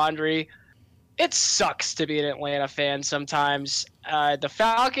dirty laundry. It sucks to be an Atlanta fan sometimes. The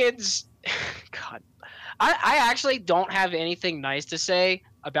Falcons, God, I actually don't have anything nice to say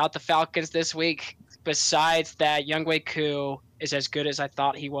about the Falcons this week besides that Younghoe Koo is as good as I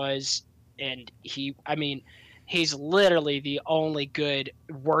thought he was. And he's literally the only good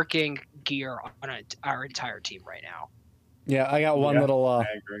working gear on our entire team right now. Yeah, I got one little. I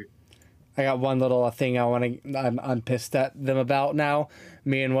agree. I got one little thing I'm pissed at them about now.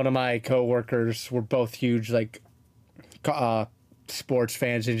 Me and one of my coworkers were both huge sports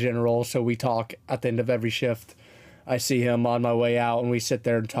fans in general, so we talk at the end of every shift. I see him on my way out, and we sit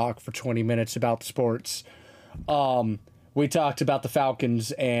there and talk for 20 minutes about sports. We talked about the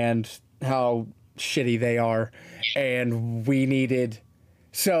Falcons and how shitty they are, and we needed...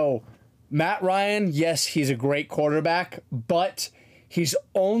 So, Matt Ryan, yes, he's a great quarterback, but he's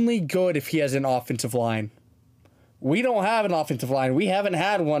only good if he has an offensive line. We don't have an offensive line. We haven't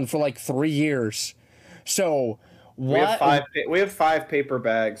had one for like 3 years. So, what? We have five paper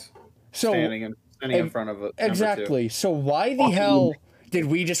bags standing in front of it. Exactly. So why the hell did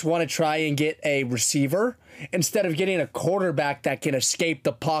we just want to try and get a receiver instead of getting a quarterback that can escape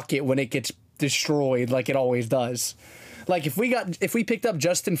the pocket when it gets destroyed like it always does? Like if we picked up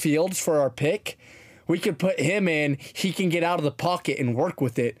Justin Fields for our pick, we could put him in, he can get out of the pocket and work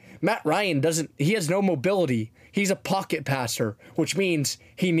with it. Matt Ryan he has no mobility. He's a pocket passer, which means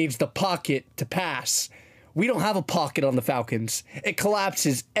he needs the pocket to pass. We don't have a pocket on the Falcons. It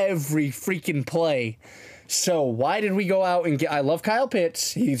collapses every freaking play. So why did we go out and I love Kyle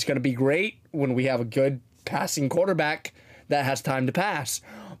Pitts. He's going to be great when we have a good passing quarterback that has time to pass.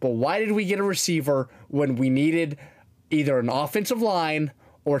 But why did we get a receiver when we needed either an offensive line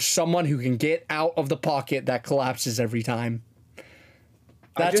or someone who can get out of the pocket that collapses every time?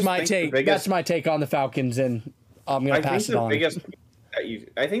 That's my take. That's my take on the Falcons, and I'm going to pass it on.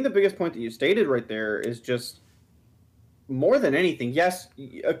 I think the biggest point that you stated right there is just more than anything. Yes,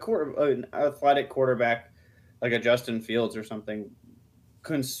 an athletic quarterback like a Justin Fields or something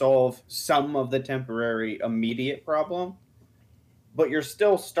can solve some of the temporary immediate problem, but you're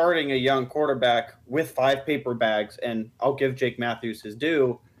still starting a young quarterback with 5 paper bags, and I'll give Jake Matthews his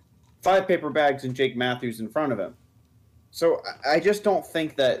due, 5 paper bags and Jake Matthews in front of him. So I just don't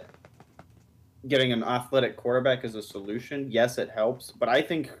think that getting an athletic quarterback is a solution. Yes, it helps, but I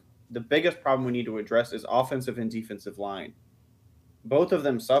think the biggest problem we need to address is offensive and defensive line. Both of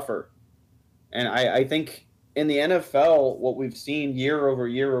them suffer. And I think in the NFL, what we've seen year over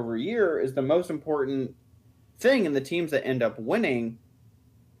year over year is the most important thing in the teams that end up winning,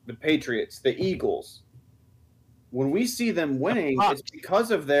 the Patriots, the Eagles, when we see them winning, it's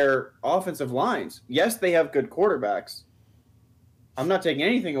because of their offensive lines. Yes, they have good quarterbacks. I'm not taking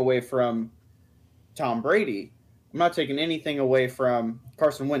anything away from Tom Brady. I'm not taking anything away from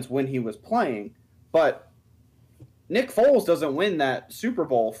Carson Wentz when he was playing. But Nick Foles doesn't win that Super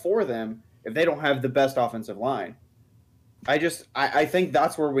Bowl for them if they don't have the best offensive line. I think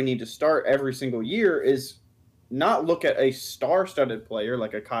that's where we need to start every single year is not look at a star-studded player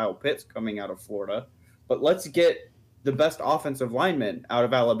like a Kyle Pitts coming out of Florida, but let's get the best offensive lineman out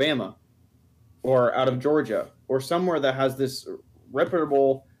of Alabama or out of Georgia or somewhere that has this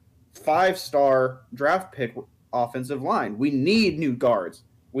reputable 5-star draft pick offensive line. We need new guards.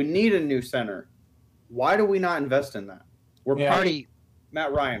 We need a new center. Why do we not invest in that? We're paying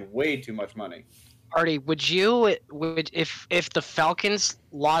Matt Ryan way too much money. Artie, would if the Falcons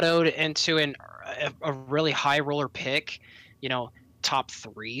lottoed into a really high roller pick, top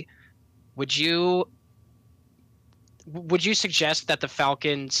 3, would you suggest that the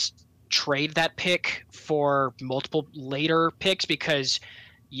Falcons trade that pick for multiple later picks, because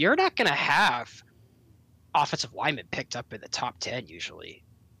you're not going to have offensive linemen picked up in the top 10 usually?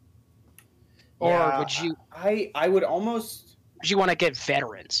 Or would you? I would almost. Would you want to get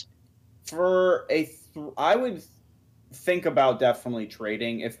veterans? I would think about definitely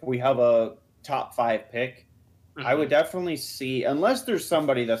trading if we have a top 5 pick. Mm-hmm. I would definitely see, unless there's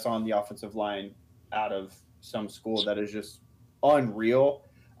somebody that's on the offensive line out of some school that is just unreal.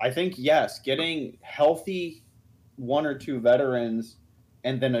 I think, yes, getting healthy 1 or 2 veterans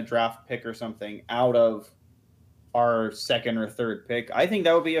and then a draft pick or something out of our 2nd or 3rd pick, I think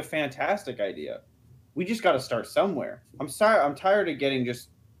that would be a fantastic idea. We just got to start somewhere. I'm tired of getting just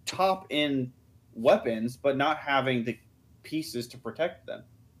top end weapons, but not having the pieces to protect them.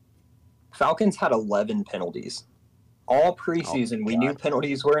 Falcons had 11 penalties. All preseason, we knew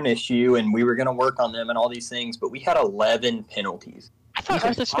penalties were an issue, and we were going to work on them and all these things, but we had 11 penalties. I thought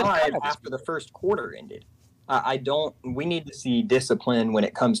Arthur Smith after the first quarter ended. We need to see discipline when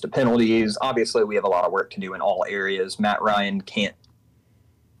it comes to penalties. Obviously, we have a lot of work to do in all areas. Matt Ryan can't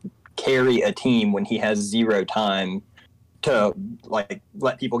carry a team when he has 0 time to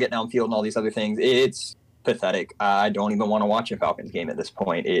let people get downfield and all these other things. It's pathetic. I don't even want to watch a Falcons game at this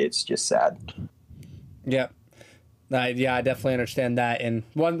point. It's just sad. Yeah. I definitely understand that. And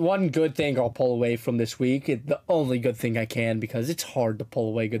one good thing I'll pull away from this week, the only good thing I can, because it's hard to pull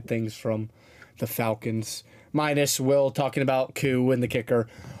away good things from the Falcons, minus Will talking about Koo and the kicker.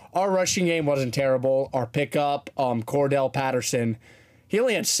 Our rushing game wasn't terrible. Our pickup, Cordell Patterson, he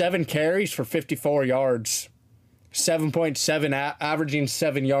only had 7 carries for 54 yards. 7.7, averaging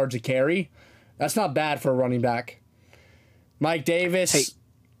 7 yards a carry. That's not bad for a running back. Mike Davis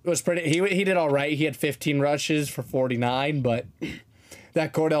was pretty. He did all right. He had 15 rushes for 49, but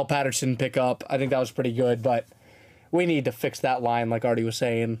that Cordell Patterson pickup, I think that was pretty good. But we need to fix that line, like Artie was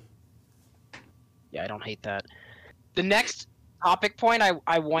saying. Yeah, I don't hate that. The next topic point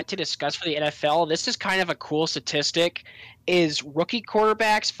I want to discuss for the NFL, this is kind of a cool statistic, is rookie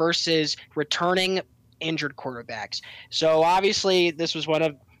quarterbacks versus returning injured quarterbacks. So obviously this was one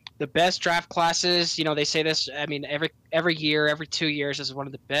of the best draft classes. They say this, every year, every 2 years, this is one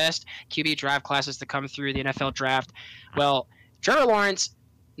of the best QB draft classes to come through the NFL draft. Well, Trevor Lawrence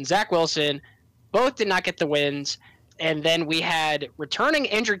and Zach Wilson both did not get the wins. And then we had returning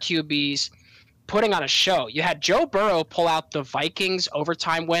injured QBs putting on a show. You had Joe Burrow pull out the Vikings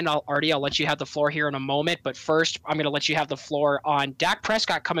overtime win. I'll let you have the floor here in a moment. But first, I'm going to let you have the floor on Dak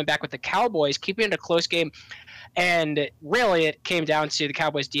Prescott coming back with the Cowboys, keeping it a close game. And really, it came down to the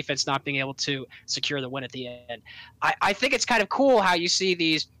Cowboys defense not being able to secure the win at the end. I think it's kind of cool how you see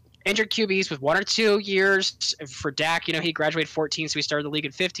these injured QBs with 1 or 2 years. For Dak, he graduated 14, so he started the league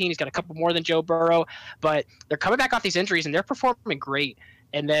at 15. He's got a couple more than Joe Burrow. But they're coming back off these injuries, and they're performing great.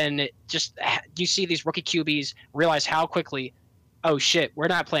 And then just you see these rookie QBs realize how quickly, oh, shit, we're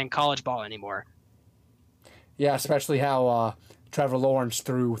not playing college ball anymore. Yeah, especially how Trevor Lawrence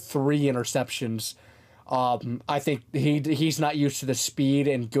threw 3 interceptions. I think he's not used to the speed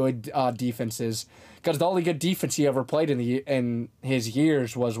and good defenses, because the only good defense he ever played in his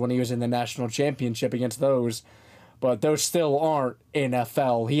years was when he was in the national championship against those. But those still aren't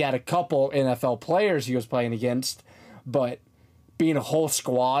NFL. He had a couple NFL players he was playing against, but being a whole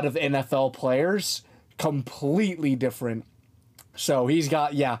squad of NFL players, completely different. So he's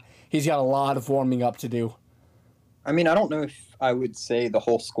got a lot of warming up to do. I don't know if I would say the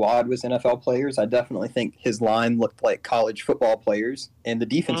whole squad was NFL players. I definitely think his line looked like college football players, and the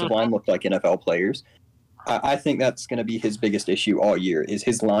defensive line looked like NFL players. I think that's going to be his biggest issue all year, is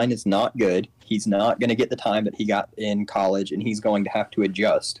his line is not good. He's not going to get the time that he got in college, and he's going to have to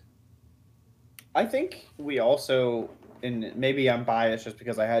adjust. I think we also, and maybe I'm biased just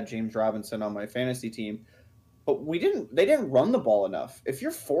because I had James Robinson on my fantasy team, but they didn't run the ball enough. If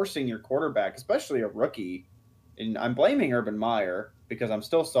you're forcing your quarterback, especially a rookie, and I'm blaming Urban Meyer because I'm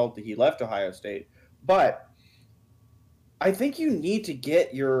still salty he left Ohio State, but I think you need to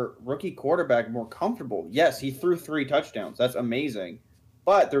get your rookie quarterback more comfortable. Yes, he threw 3 touchdowns. That's amazing.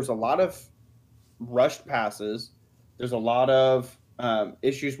 But there's a lot of rushed passes. There's a lot of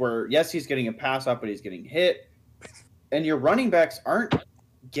issues where, yes, he's getting a pass up, but he's getting hit. And your running backs aren't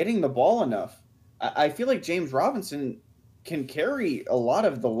getting the ball enough. I feel like James Robinson can carry a lot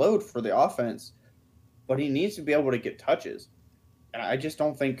of the load for the offense, but he needs to be able to get touches. And I just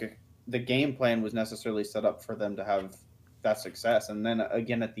don't think the game plan was necessarily set up for them to have that success. And then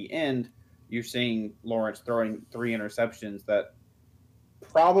again, at the end, you're seeing Lawrence throwing 3 interceptions that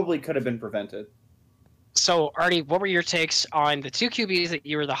probably could have been prevented. So, Artie, what were your takes on the 2 QBs that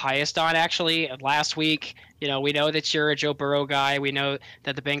you were the highest on, actually, last week? We know that you're a Joe Burrow guy. We know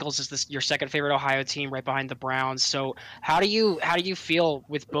that the Bengals is your second favorite Ohio team right behind the Browns. So how do you feel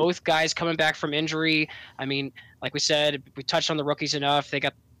with both guys coming back from injury? I mean, like we said, we touched on the rookies enough.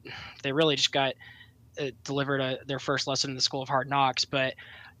 They really just got delivered their first lesson in the School of Hard Knocks. But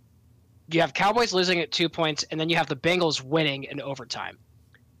you have Cowboys losing at 2 points, and then you have the Bengals winning in overtime.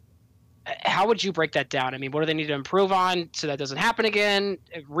 How would you break that down? I mean, what do they need to improve on so that doesn't happen again?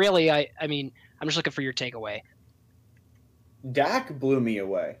 Really, I mean, I'm just looking for your takeaway. Dak blew me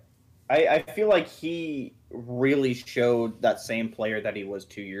away. I feel like he really showed that same player that he was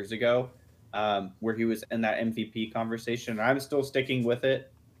 2 years ago, where he was in that MVP conversation. And I'm still sticking with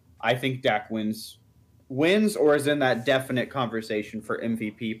it. I think Dak wins or is in that definite conversation for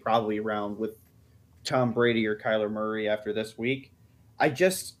MVP, probably around with Tom Brady or Kyler Murray after this week.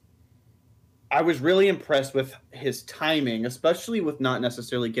 I was really impressed with his timing, especially with not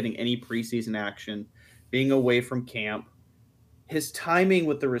necessarily getting any preseason action, being away from camp. His timing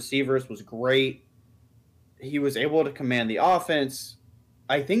with the receivers was great. He was able to command the offense.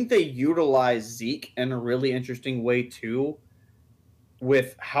 I think they utilized Zeke in a really interesting way too,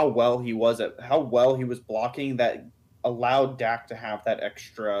 with how well he was blocking, that allowed Dak to have that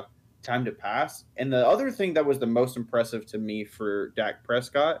extra time to pass. And the other thing that was the most impressive to me for Dak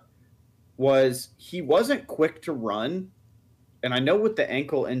Prescott was he wasn't quick to run. And I know with the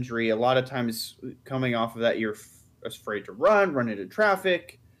ankle injury, a lot of times coming off of that, you're afraid to run into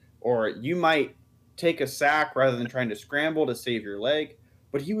traffic, or you might take a sack rather than trying to scramble to save your leg.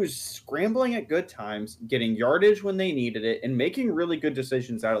 But he was scrambling at good times, getting yardage when they needed it, and making really good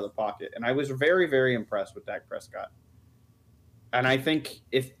decisions out of the pocket. And I was very, very impressed with Dak Prescott. And I think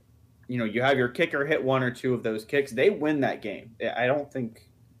if you have your kicker hit 1 or 2 of those kicks, they win that game. I don't think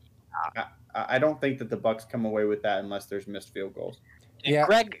that the Bucs come away with that unless there's missed field goals. Yeah.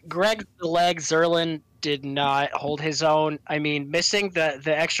 Greg the leg Zerlin did not hold his own. I mean, missing the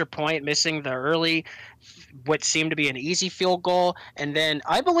extra point, missing the early, what seemed to be an easy field goal, and then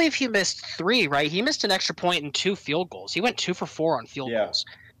I believe he missed 3. Right, he missed an extra point and 2 field goals. He went 2 for 4 on field goals.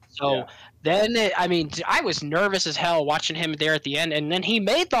 So then, I was nervous as hell watching him there at the end, and then he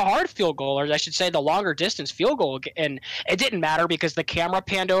made the hard field goal, or I should say the longer distance field goal, and it didn't matter because the camera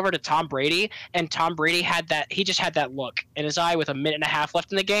panned over to Tom Brady, and Tom Brady he just had that look in his eye with a minute and a half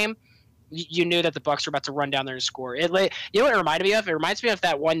left in the game. You knew that the Bucs were about to run down there and score. You know what it reminded me of? It reminds me of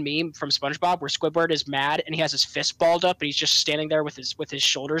that one meme from SpongeBob where Squidward is mad and he has his fist balled up and he's just standing there with his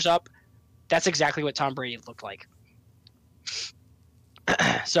shoulders up. That's exactly what Tom Brady looked like.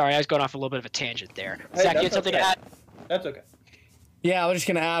 Sorry, I was going off a little bit of a tangent there. Hey, Zach, you had something to add? That's okay. Yeah, I was just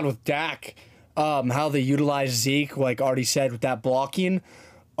going to add with Dak, how they utilize Zeke, like Artie said, with that blocking.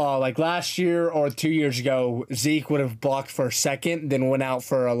 Like last year or 2 years ago, Zeke would have blocked for a second, then went out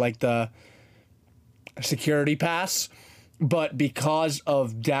for the security pass. But because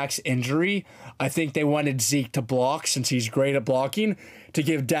of Dak's injury, I think they wanted Zeke to block, since he's great at blocking, to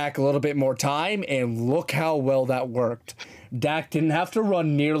give Dak a little bit more time, and look how well that worked. Dak didn't have to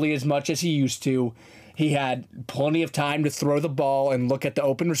run nearly as much as he used to. He had plenty of time to throw the ball and look at the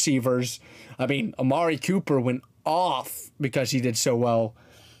open receivers. I mean, Amari Cooper went off because he did so well.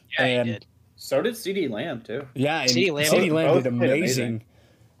 Yeah, and he did. So did CeeDee Lamb, too. Yeah, and CeeDee Lamb did amazing. amazing.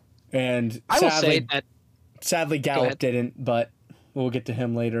 And I will say that sadly Gallup didn't, but we'll get to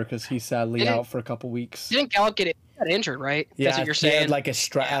him later because he's sadly out for a couple weeks. Didn't Gallup get injured, right? Yeah, that's what you're saying. He had like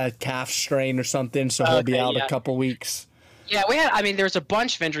a calf strain or something, so he'll be out a couple weeks. Yeah, there's a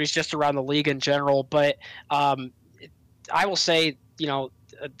bunch of injuries just around the league in general, but I will say, the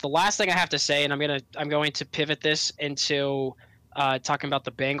last thing I have to say, and I'm going to pivot this into talking about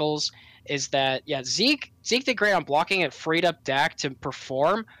the Bengals, is that Zeke did great on blocking. It freed up Dak to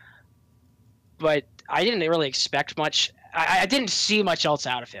perform. but I didn't really expect much. I didn't see much else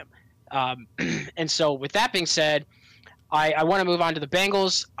out of him. And so with that being said, I want to move on to the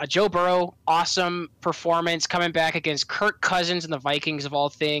Bengals. Joe Burrow, awesome performance coming back against Kirk Cousins and the Vikings of all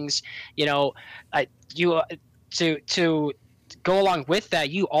things. You know, to go along with that,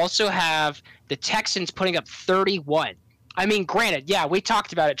 you also have the Texans putting up 31. I mean, granted, yeah, we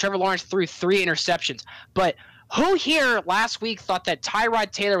talked about it. Trevor Lawrence threw 3 interceptions, but who here last week thought that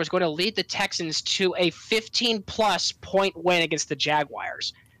Tyrod Taylor was going to lead the Texans to a 15-plus point win against the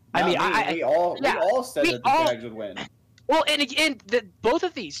Jaguars? We all said that the Jags would win. Well, and both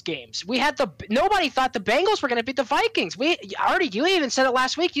of these games, nobody thought the Bengals were going to beat the Vikings. You even said it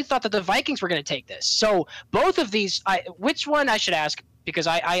last week. You thought that the Vikings were going to take this. So both of these, which one I should ask, because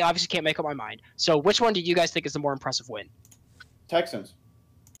I obviously can't make up my mind. So which one do you guys think is the more impressive win? Texans.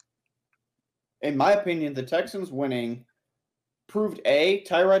 In my opinion, the Texans winning proved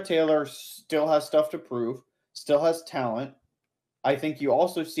Tyrod Taylor still has stuff to prove, still has talent. I think you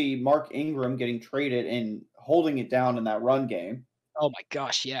also see Mark Ingram getting traded and holding it down in that run game. Oh my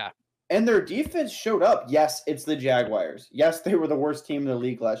gosh, yeah. And their defense showed up. Yes, it's the Jaguars. Yes, they were the worst team in the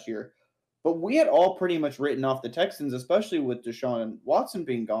league last year. But we had all pretty much written off the Texans, especially with Deshaun Watson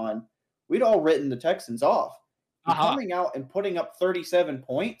being gone. We'd all written the Texans off. Coming out and putting up 37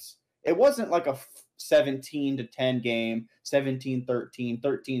 points, it wasn't like a 17-10 game, 17-13,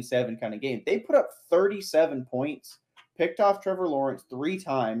 13-7 kind of game. They put up 37 points, picked off Trevor Lawrence 3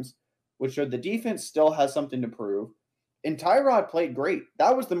 times, which showed the defense still has something to prove. And Tyrod played great.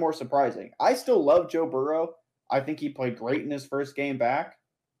 That was the more surprising. I still love Joe Burrow. I think he played great in his first game back,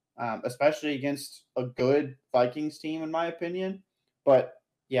 especially against a good Vikings team, in my opinion. But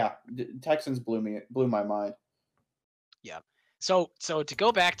yeah, the Texans blew my mind. Yeah. So to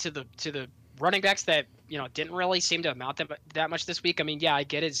go back to the running backs that didn't really seem to amount that much this week. I mean, yeah, I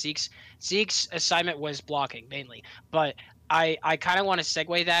get it. Zeke's assignment was blocking mainly, but I kind of want to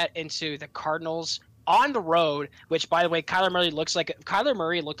segue that into the Cardinals on the road, which, by the way, Kyler Murray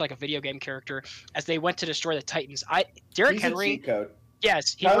looked like a video game character as they went to destroy the Titans. Derrick Henry. A cheat code.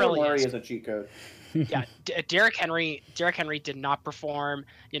 Yes, he Kyler really Murray is. is a cheat code. Yeah, Derrick Henry did not perform.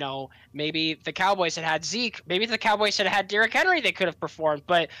 Maybe if the Cowboys had Zeke, maybe if the Cowboys had Derrick Henry, they could have performed.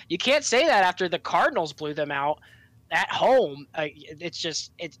 But you can't say that after the Cardinals blew them out at home. I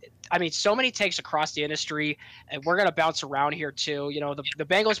mean, so many takes across the industry, and we're gonna bounce around here too. The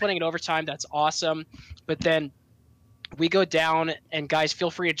Bengals winning in overtime, that's awesome. But then we go down, and guys,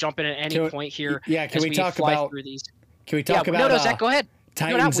 feel free to jump in at any point here. Yeah, can we talk about these? Can we talk about? No, Zach, go ahead.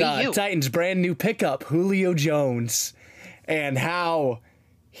 Titans' brand new pickup, Julio Jones, and how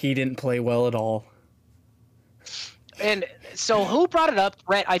he didn't play well at all. And so who brought it up,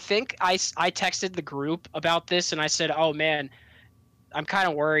 Brett? I think I texted the group about this, and I said, oh, man, I'm kind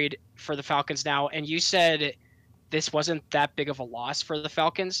of worried for the Falcons now. And you said this wasn't that big of a loss for the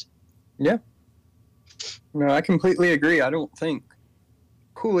Falcons? Yeah. No, I completely agree. I don't think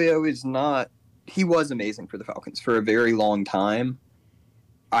Julio is not – he was amazing for the Falcons for a very long time.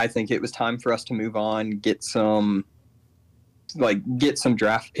 I think it was time for us to move on, get some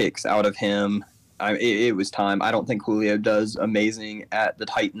draft picks out of him. It was time. I don't think Julio does amazing at the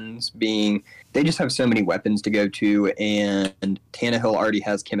Titans, they just have so many weapons to go to, and Tannehill already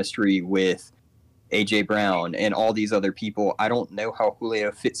has chemistry with A.J. Brown and all these other people. I don't know how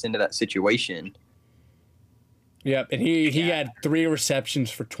Julio fits into that situation. Yep, and he had 3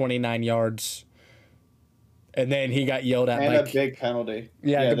 receptions for 29 yards. And then he got yelled at. And a big penalty.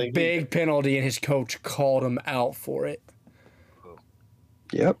 Yeah, the big penalty, and his coach called him out for it.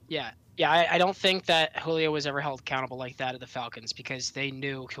 Yep. Yeah, I don't think that Julio was ever held accountable like that at the Falcons, because they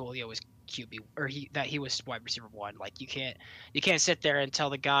knew Julio was QB, or that he was wide receiver 1. Like, you can't sit there and tell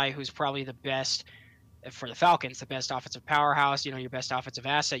the guy who's probably the best for the Falcons, the best offensive powerhouse, your best offensive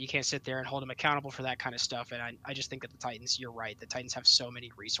asset. You can't sit there and hold him accountable for that kind of stuff. And I just think that the Titans, you're right, the Titans have so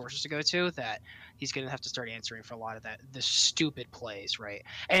many resources to go to that he's going to have to start answering for a lot of the stupid plays, right?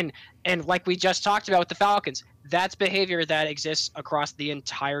 And like we just talked about with the Falcons, that's behavior that exists across the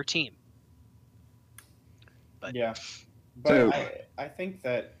entire team. But I think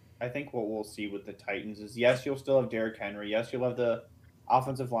what we'll see with the Titans is, yes, you'll still have Derrick Henry. Yes, you'll have the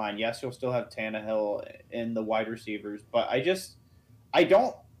offensive line. Yes, you'll still have Tannehill in the wide receivers. But I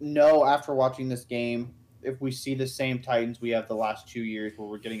don't know after watching this game if we see the same Titans we have the last 2 years, where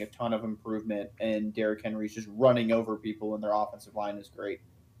we're getting a ton of improvement and Derrick Henry's just running over people and their offensive line is great.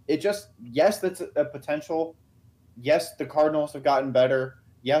 Yes, that's a potential. Yes, the Cardinals have gotten better.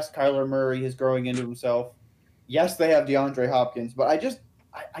 Yes, Kyler Murray is growing into himself. Yes, they have DeAndre Hopkins. But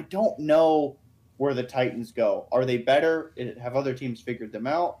I don't know where the Titans go. Are they better? Have other teams figured them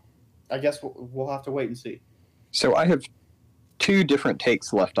out? I guess we'll have to wait and see. So I have two different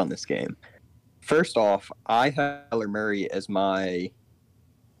takes left on this game. First off, I have Kyler Murray as my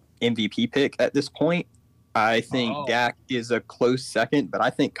MVP pick at this point. I think Dak is a close second, but I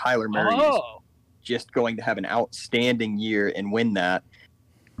think Kyler Murray is just going to have an outstanding year and win that.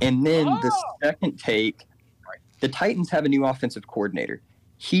 And then the second take, the Titans have a new offensive coordinator.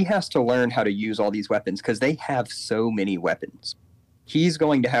 He has to learn how to use all these weapons because they have so many weapons. He's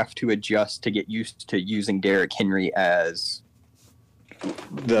going to have to adjust to get used to using Derrick Henry as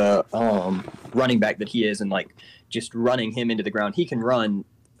the running back that he is and like just running him into the ground. He can run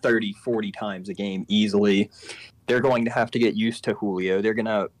 30, 40 times a game easily. They're going to have to get used to Julio.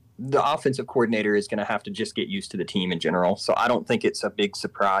 The offensive coordinator is going to have to just get used to the team in general. So I don't think it's a big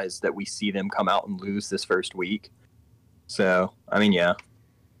surprise that we see them come out and lose this first week. So, I mean, yeah.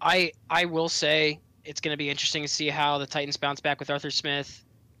 I will say it's going to be interesting to see how the Titans bounce back with Arthur Smith.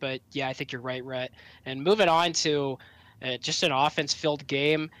 But, yeah, I think you're right, Rhett. And moving on to just an offense-filled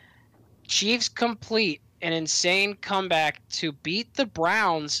game, Chiefs complete an insane comeback to beat the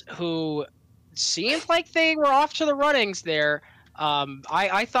Browns, who seemed like they were off to the runnings there.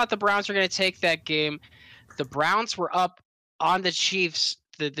 I thought the Browns were going to take that game. The Browns were up on the Chiefs.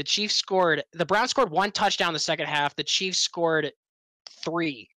 The Browns scored one touchdown in the second half. The Chiefs scored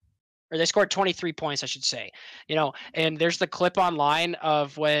 3. Or they scored 23 points, I should say. And there's the clip online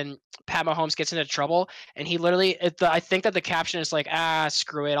of when Pat Mahomes gets into trouble, and he literally, I think that the caption is like,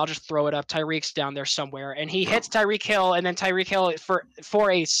 screw it, I'll just throw it up. Tyreek's down there somewhere, and he hits Tyreek Hill, and then Tyreek Hill for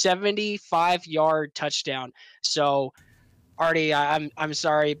a 75-yard touchdown. So, Artie, I'm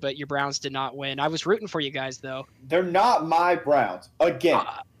sorry, but your Browns did not win. I was rooting for you guys, though. They're not my Browns. Again,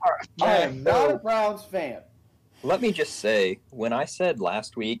 I am not a Browns fan. Let me just say, when I said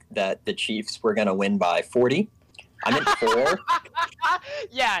last week that the Chiefs were going to win by 40, I meant 4.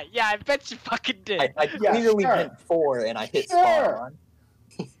 Yeah, I bet you fucking did. I clearly meant 4, and I hit spot on.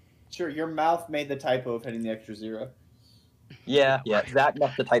 Sure, your mouth made the typo of hitting the extra 0. Yeah. Zach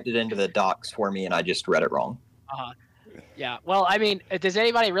must have typed it into the docs for me, and I just read it wrong. Yeah, well, I mean, does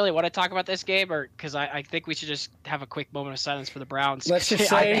anybody really want to talk about this game? Or because I think we should just have a quick moment of silence for the Browns. Let's just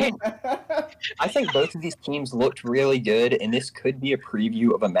say I think both of these teams looked really good, and this could be a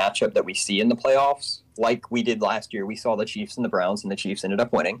preview of a matchup that we see in the playoffs, like we did last year. We saw the Chiefs and the Browns, and the Chiefs ended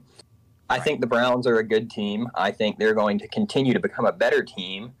up winning. I think the Browns are a good team. I think they're going to continue to become a better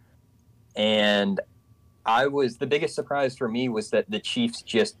team. And the biggest surprise for me was that the Chiefs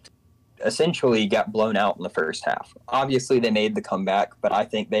just essentially got blown out in the first half. Obviously, they made the comeback, but I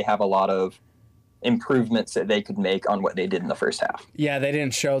think they have a lot of improvements that they could make on what they did in the first half. Yeah, they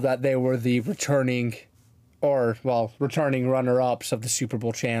didn't show that they were the returning runner-ups of the Super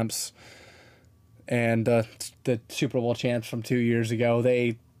Bowl champs and the Super Bowl champs from 2 years ago.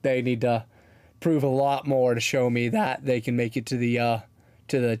 They need to prove a lot more to show me that they can make it to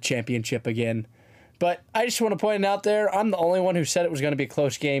the championship again. But I just want to point it out there, I'm the only one who said it was going to be a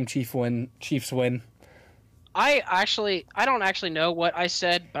close game. Chiefs win. I don't actually know what I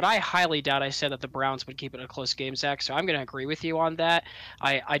said, but I highly doubt I said that the Browns would keep it a close game, Zach. So I'm going to agree with you on that.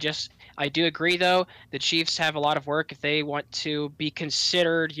 I do agree, though. The Chiefs have a lot of work if they want to be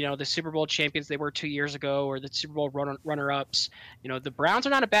considered, the Super Bowl champions they were 2 years ago, or the Super Bowl runner-ups. The Browns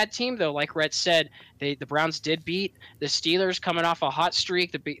are not a bad team, though. Like Rhett said, the Browns did beat the Steelers coming off a hot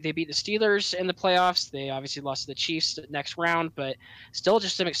streak. They beat the Steelers in the playoffs. They obviously lost to the Chiefs next round, but still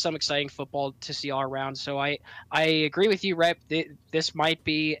just some exciting football to see all around. So I agree with you, Rhett. This might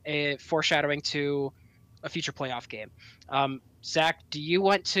be a foreshadowing to a future playoff game. Zach, do you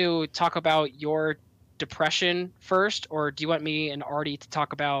want to talk about your depression first, or do you want me and Artie to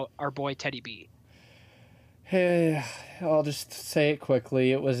talk about our boy Teddy B? Hey, I'll just say it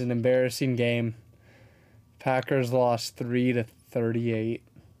quickly. It was an embarrassing game. Packers lost 3-38.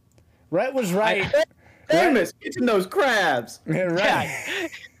 Rhett was right. Famous getting those crabs. Right.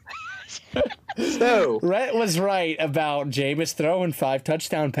 So Rhett was right about Jameis throwing 5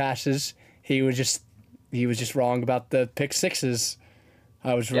 touchdown passes. He was just wrong about the pick sixes.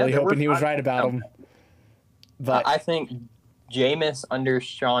 I was really hoping he was right about them. But I think Jameis under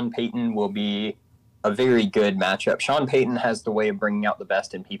Sean Payton will be a very good matchup. Sean Payton has the way of bringing out the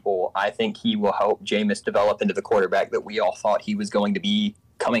best in people. I think he will help Jameis develop into the quarterback that we all thought he was going to be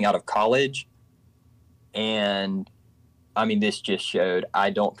coming out of college. And I mean, this just showed.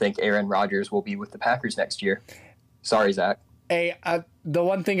 I don't think Aaron Rodgers will be with the Packers next year. Sorry, Zach. Hey, the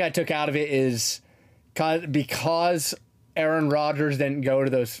one thing I took out of it is because Aaron Rodgers didn't go to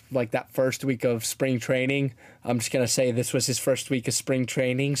that first week of spring training. I'm just going to say this was his first week of spring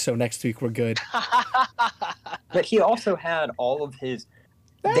training, so next week we're good. But he also had all of his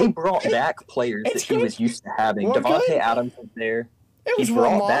They brought back players that It's he good. was used to having. We're Devontae good. Adams was there. It He was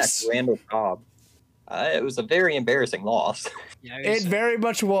one brought back loss. Randall Cobb. It was a very embarrassing loss. Yeah, It very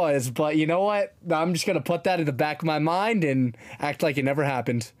much was, but you know what? I'm just gonna put that in the back of my mind and act like it never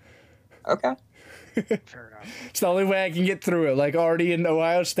happened. Okay. fair enough. It's the only way I can get through it. Like already in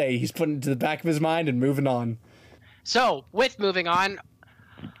Ohio State, he's putting it to the back of his mind and moving on. So, with moving on,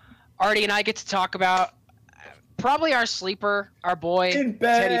 Artie and I get to talk about probably our sleeper, our boy, In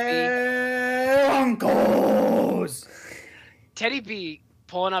Teddy Broncos. B. Teddy B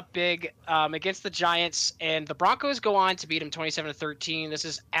pulling up big against the Giants, and the Broncos go on to beat him 27-13. This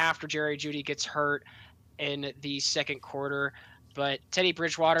is after Jerry Jeudy gets hurt in the second quarter. But Teddy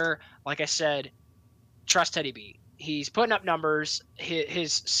Bridgewater, like I said, trust Teddy B. He's putting up numbers.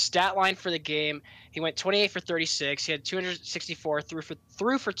 His stat line for the game, he went 28 for 36. He had 264,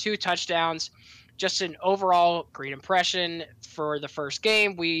 threw for 2 touchdowns. Just an overall great impression for the first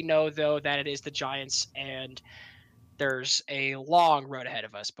game. We know, though, that it is the Giants, and there's a long road ahead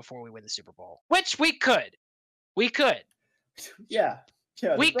of us before we win the Super Bowl, which we could. We could. Yeah.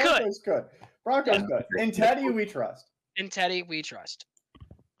 We the Broncos could. Broncos good. In Teddy, we trust. In Teddy, we trust.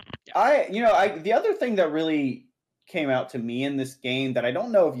 The other thing that really came out to me in this game that I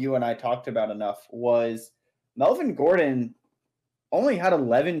don't know if you and I talked about enough was Melvin Gordon only had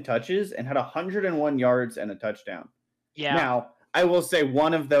 11 touches and had 101 yards and a touchdown. Yeah. Now, I will say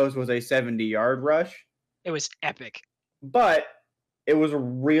one of those was a 70-yard rush, It was epic. but it was a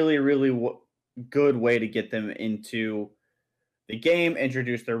really, really good way to get them into the game,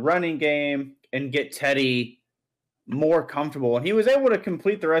 introduce their running game, and get Teddy more comfortable. And he was able to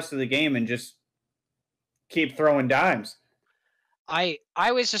complete the rest of the game and just keep throwing dimes. I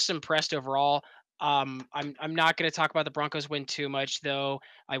was just impressed overall. I'm not going to talk about the Broncos win too much, though.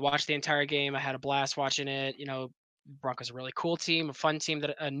 I watched the entire game. I had a blast watching it. Broncos are a really cool team, a fun team,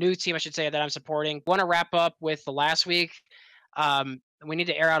 a new team, I should say, that I'm supporting. Want to wrap up with the last week. We need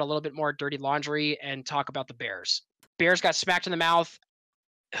to air out a little bit more dirty laundry and talk about the Bears. Bears got smacked in the mouth.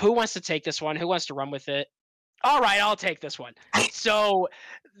 Who wants to take this one? Who wants to run with it? All right, I'll take this one. So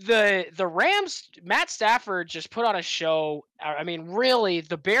the Rams, Matt Stafford just put on a show. I mean, really,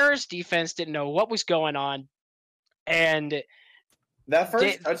 the Bears defense didn't know what was going on. And that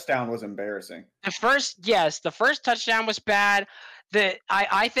first touchdown was embarrassing. The first touchdown was bad.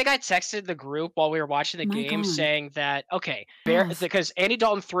 I think I texted the group while we were watching the game saying that, okay, because Andy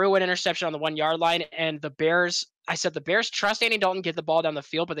Dalton threw an interception on the 1-yard line, and the Bears trust Andy Dalton, get the ball down the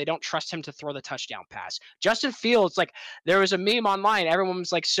field, but they don't trust him to throw the touchdown pass. Justin Fields, there was a meme online. Everyone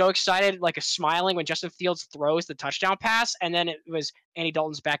was so excited, smiling when Justin Fields throws the touchdown pass, and then it was Andy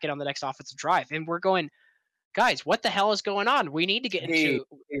Dalton's back in on the next offensive drive. And we're going, guys, what the hell is going on? We need to get into.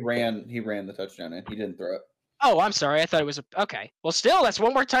 He ran the touchdown in. He didn't throw it. Oh, I'm sorry. I thought it was okay. Well, still, that's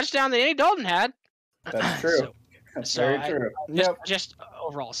one more touchdown than Andy Dalton had. That's true. That's very true. Just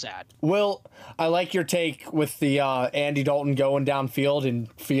overall sad. Will, I like your take with the Andy Dalton going downfield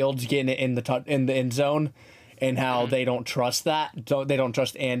and Fields getting it in the end zone, and how they don't trust that. They don't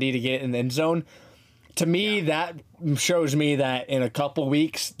trust Andy to get it in the end zone. To me, that shows me that in a couple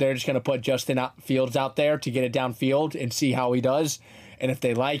weeks, they're just going to put Justin Fields out there to get it downfield and see how he does. And if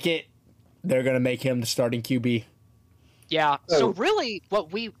they like it, they're going to make him the starting QB. Yeah. So really,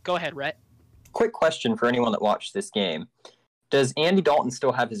 go ahead, Rhett. Quick question for anyone that watched this game. Does Andy Dalton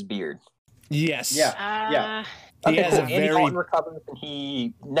still have his beard? Yes. Yeah. He Okay, has cool. a Andy Dalton recovers,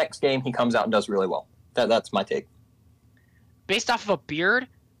 and next game he comes out and does really well. That's my take. Based off of a beard?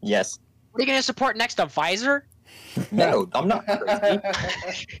 Yes. What are you going to support next, a visor? No, I'm not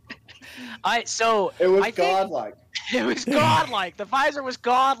crazy. It was godlike. It was godlike. The visor was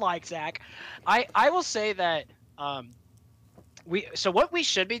godlike, Zach. I will say that what we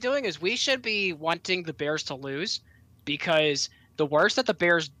should be doing is we should be wanting the Bears to lose, because the worse that the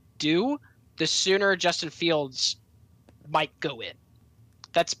Bears do, the sooner Justin Fields might go in.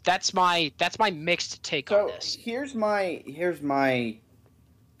 That's my mixed take on this. Here's my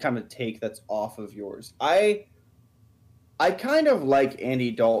kind of take that's off of yours. I kind of like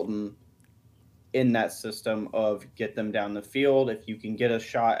Andy Dalton in that system of get them down the field. If you can get a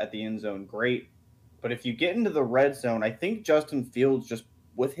shot at the end zone, great. But if you get into the red zone, I think Justin Fields, just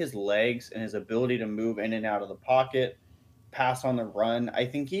with his legs and his ability to move in and out of the pocket, pass on the run, I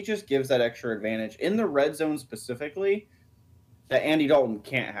think he just gives that extra advantage in the red zone specifically that Andy Dalton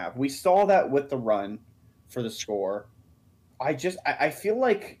can't have. We saw that with the run for the score. I feel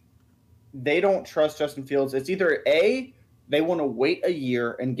like they don't trust Justin Fields. It's either A, they want to wait a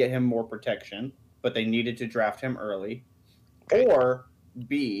year and get him more protection, but they needed to draft him early, or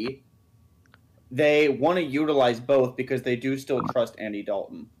B, they want to utilize both because they do still trust Andy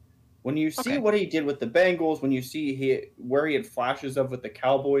Dalton. When you see what he did with the Bengals, when you see where he had flashes of with the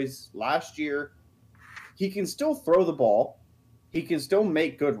Cowboys last year, he can still throw the ball. He can still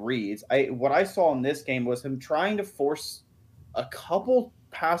make good reads. What I saw in this game was him trying to force a couple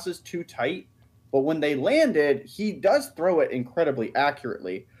passes too tight, but when they landed, he does throw it incredibly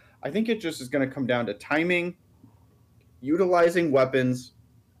accurately. I think it just is going to come down to timing, utilizing weapons,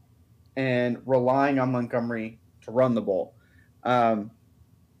 and relying on Montgomery to run the ball.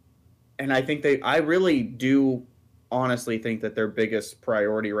 And I really do honestly think that their biggest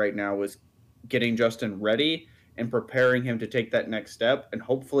priority right now is getting Justin ready and preparing him to take that next step and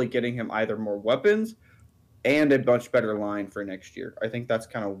hopefully getting him either more weapons and a much better line for next year. I think that's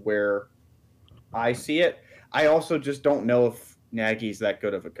kind of where I see it. I also just don't know if Nagy's that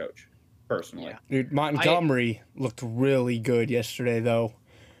good of a coach, personally. Yeah. Dude, Montgomery looked really good yesterday, though,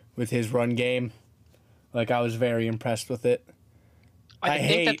 with his run game. Like, I was very impressed with it. I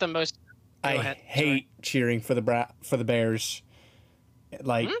think that the most... I hate cheering for the Bears.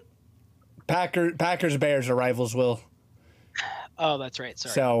 Like, Packers Bears are rivals, Will. Oh, that's right.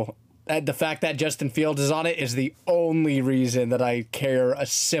 Sorry. So the fact that Justin Fields is on it is the only reason that I care a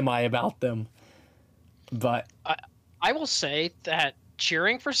semi about them. But I will say that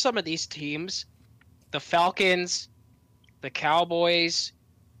cheering for some of these teams, the Falcons, the Cowboys,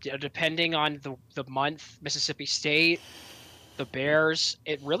 depending on the month, Mississippi State, the Bears,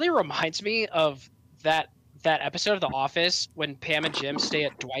 it really reminds me of that episode of The Office when Pam and Jim stay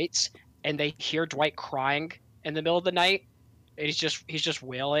at Dwight's and they hear Dwight crying in the middle of the night. And he's just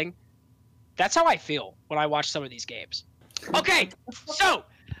wailing. That's how I feel when I watch some of these games. Okay, so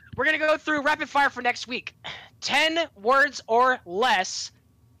we're gonna go through rapid fire for next week. 10 words or less,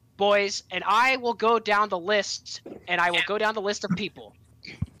 boys, and I will go down the list, and I will go down the list of people.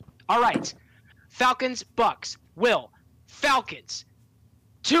 All right, Falcons, Bucks. Will. Falcons.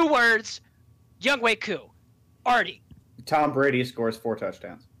 2 words. Younghoe Koo. Artie. Tom Brady scores 4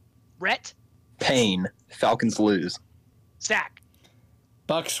 touchdowns. Rhett. Pain. Falcons lose. Zach.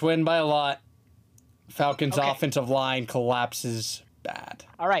 Bucks win by a lot. Falcons' offensive line collapses bad.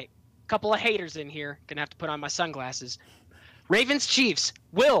 All right, couple of haters in here. Gonna have to put on my sunglasses. Ravens, Chiefs.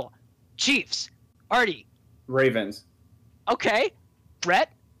 Will. Chiefs. Artie. Ravens. Okay.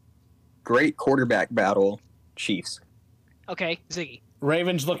 Rhett. Great quarterback battle. Chiefs. Okay. Ziggy.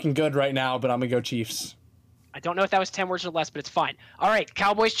 Ravens looking good right now, but I'm going to go Chiefs. I don't know if that was 10 words or less, but it's fine. All right,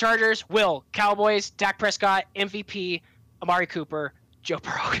 Cowboys, Chargers. Will. Cowboys, Dak Prescott, MVP, Amari Cooper, Joe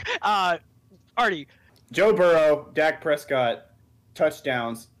Burrow. Artie. Joe Burrow, Dak Prescott,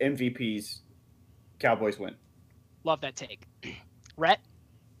 touchdowns, MVPs, Cowboys win. Love that take. Rhett.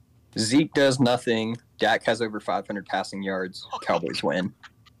 Zeke does nothing. Dak has over 500 passing yards. Cowboys win.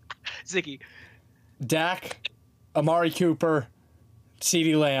 Ziggy. Dak, Amari Cooper,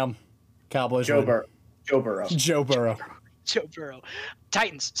 CeeDee Lamb, Cowboys Joe win. Burrow. Joe Burrow. Joe Burrow.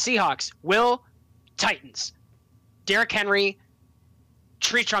 Titans, Seahawks. Will. Titans. Derrick Henry,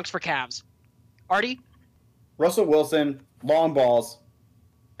 tree trunks for Cavs. Artie. Russell Wilson, long balls,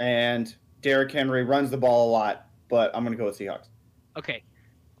 and Derrick Henry runs the ball a lot, but I'm going to go with Seahawks. Okay.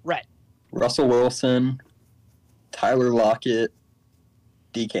 Rhett. Russell Wilson, Tyler Lockett,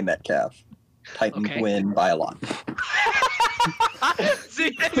 DK Metcalf. Titans win by a lot.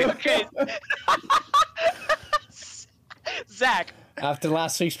 Okay. Zach. After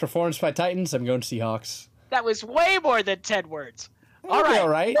last week's performance by Titans, I'm going Seahawks. That was way more than 10 words. All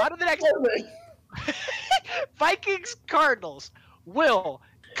right. On to the next one. Vikings, Cardinals. Will.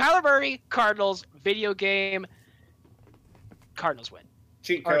 Kyler Murray, Cardinals, video game. Cardinals win.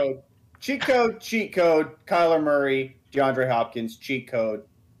 Cheat code. Kyler Murray, DeAndre Hopkins, cheat code,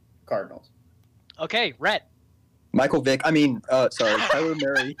 Cardinals. Okay, Rhett. Kyler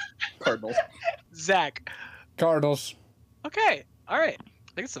Murray, Cardinals. Zach. Cardinals. Okay, all right.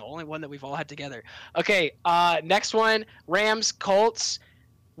 I think it's the only one that we've all had together. Okay, next one, Rams, Colts.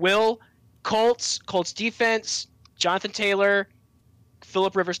 Will. Colts defense, Jonathan Taylor,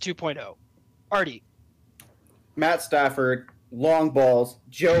 Phillip Rivers 2.0. Artie. Matt Stafford, long balls,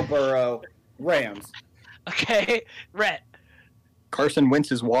 Joe Burrow, Rams. Okay, Rhett. Carson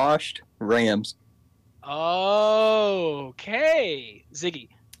Wentz is washed, Rams. Okay. Ziggy.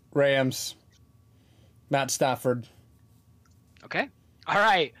 Rams. Matt Stafford. Okay. All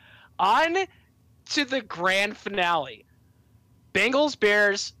right. On to the grand finale. Bengals,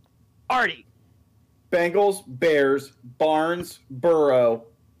 Bears, Artie. Bengals, Bears, Barnes, Burrow.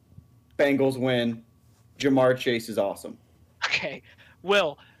 Bengals win. Jamar Chase is awesome. Okay.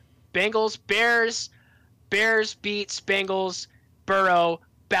 Will. Bengals, Bears. Bears beats Bengals, Burrow,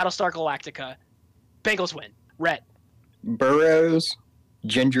 Battlestar Galactica. Bengals win. Red. Burrows,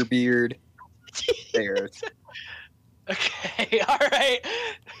 Gingerbeard, Bears. Okay, all right.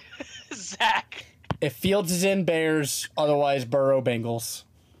 Zach. If Fields is in, Bears. Otherwise, Burrow, Bengals.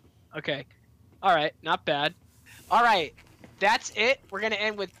 Okay. All right, not bad. All right, that's it. We're going to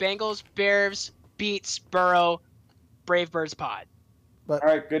end with Bengals, Bears, beats Burrow, Brave Birds pod. All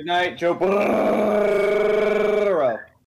right, good night, Joe Burrow.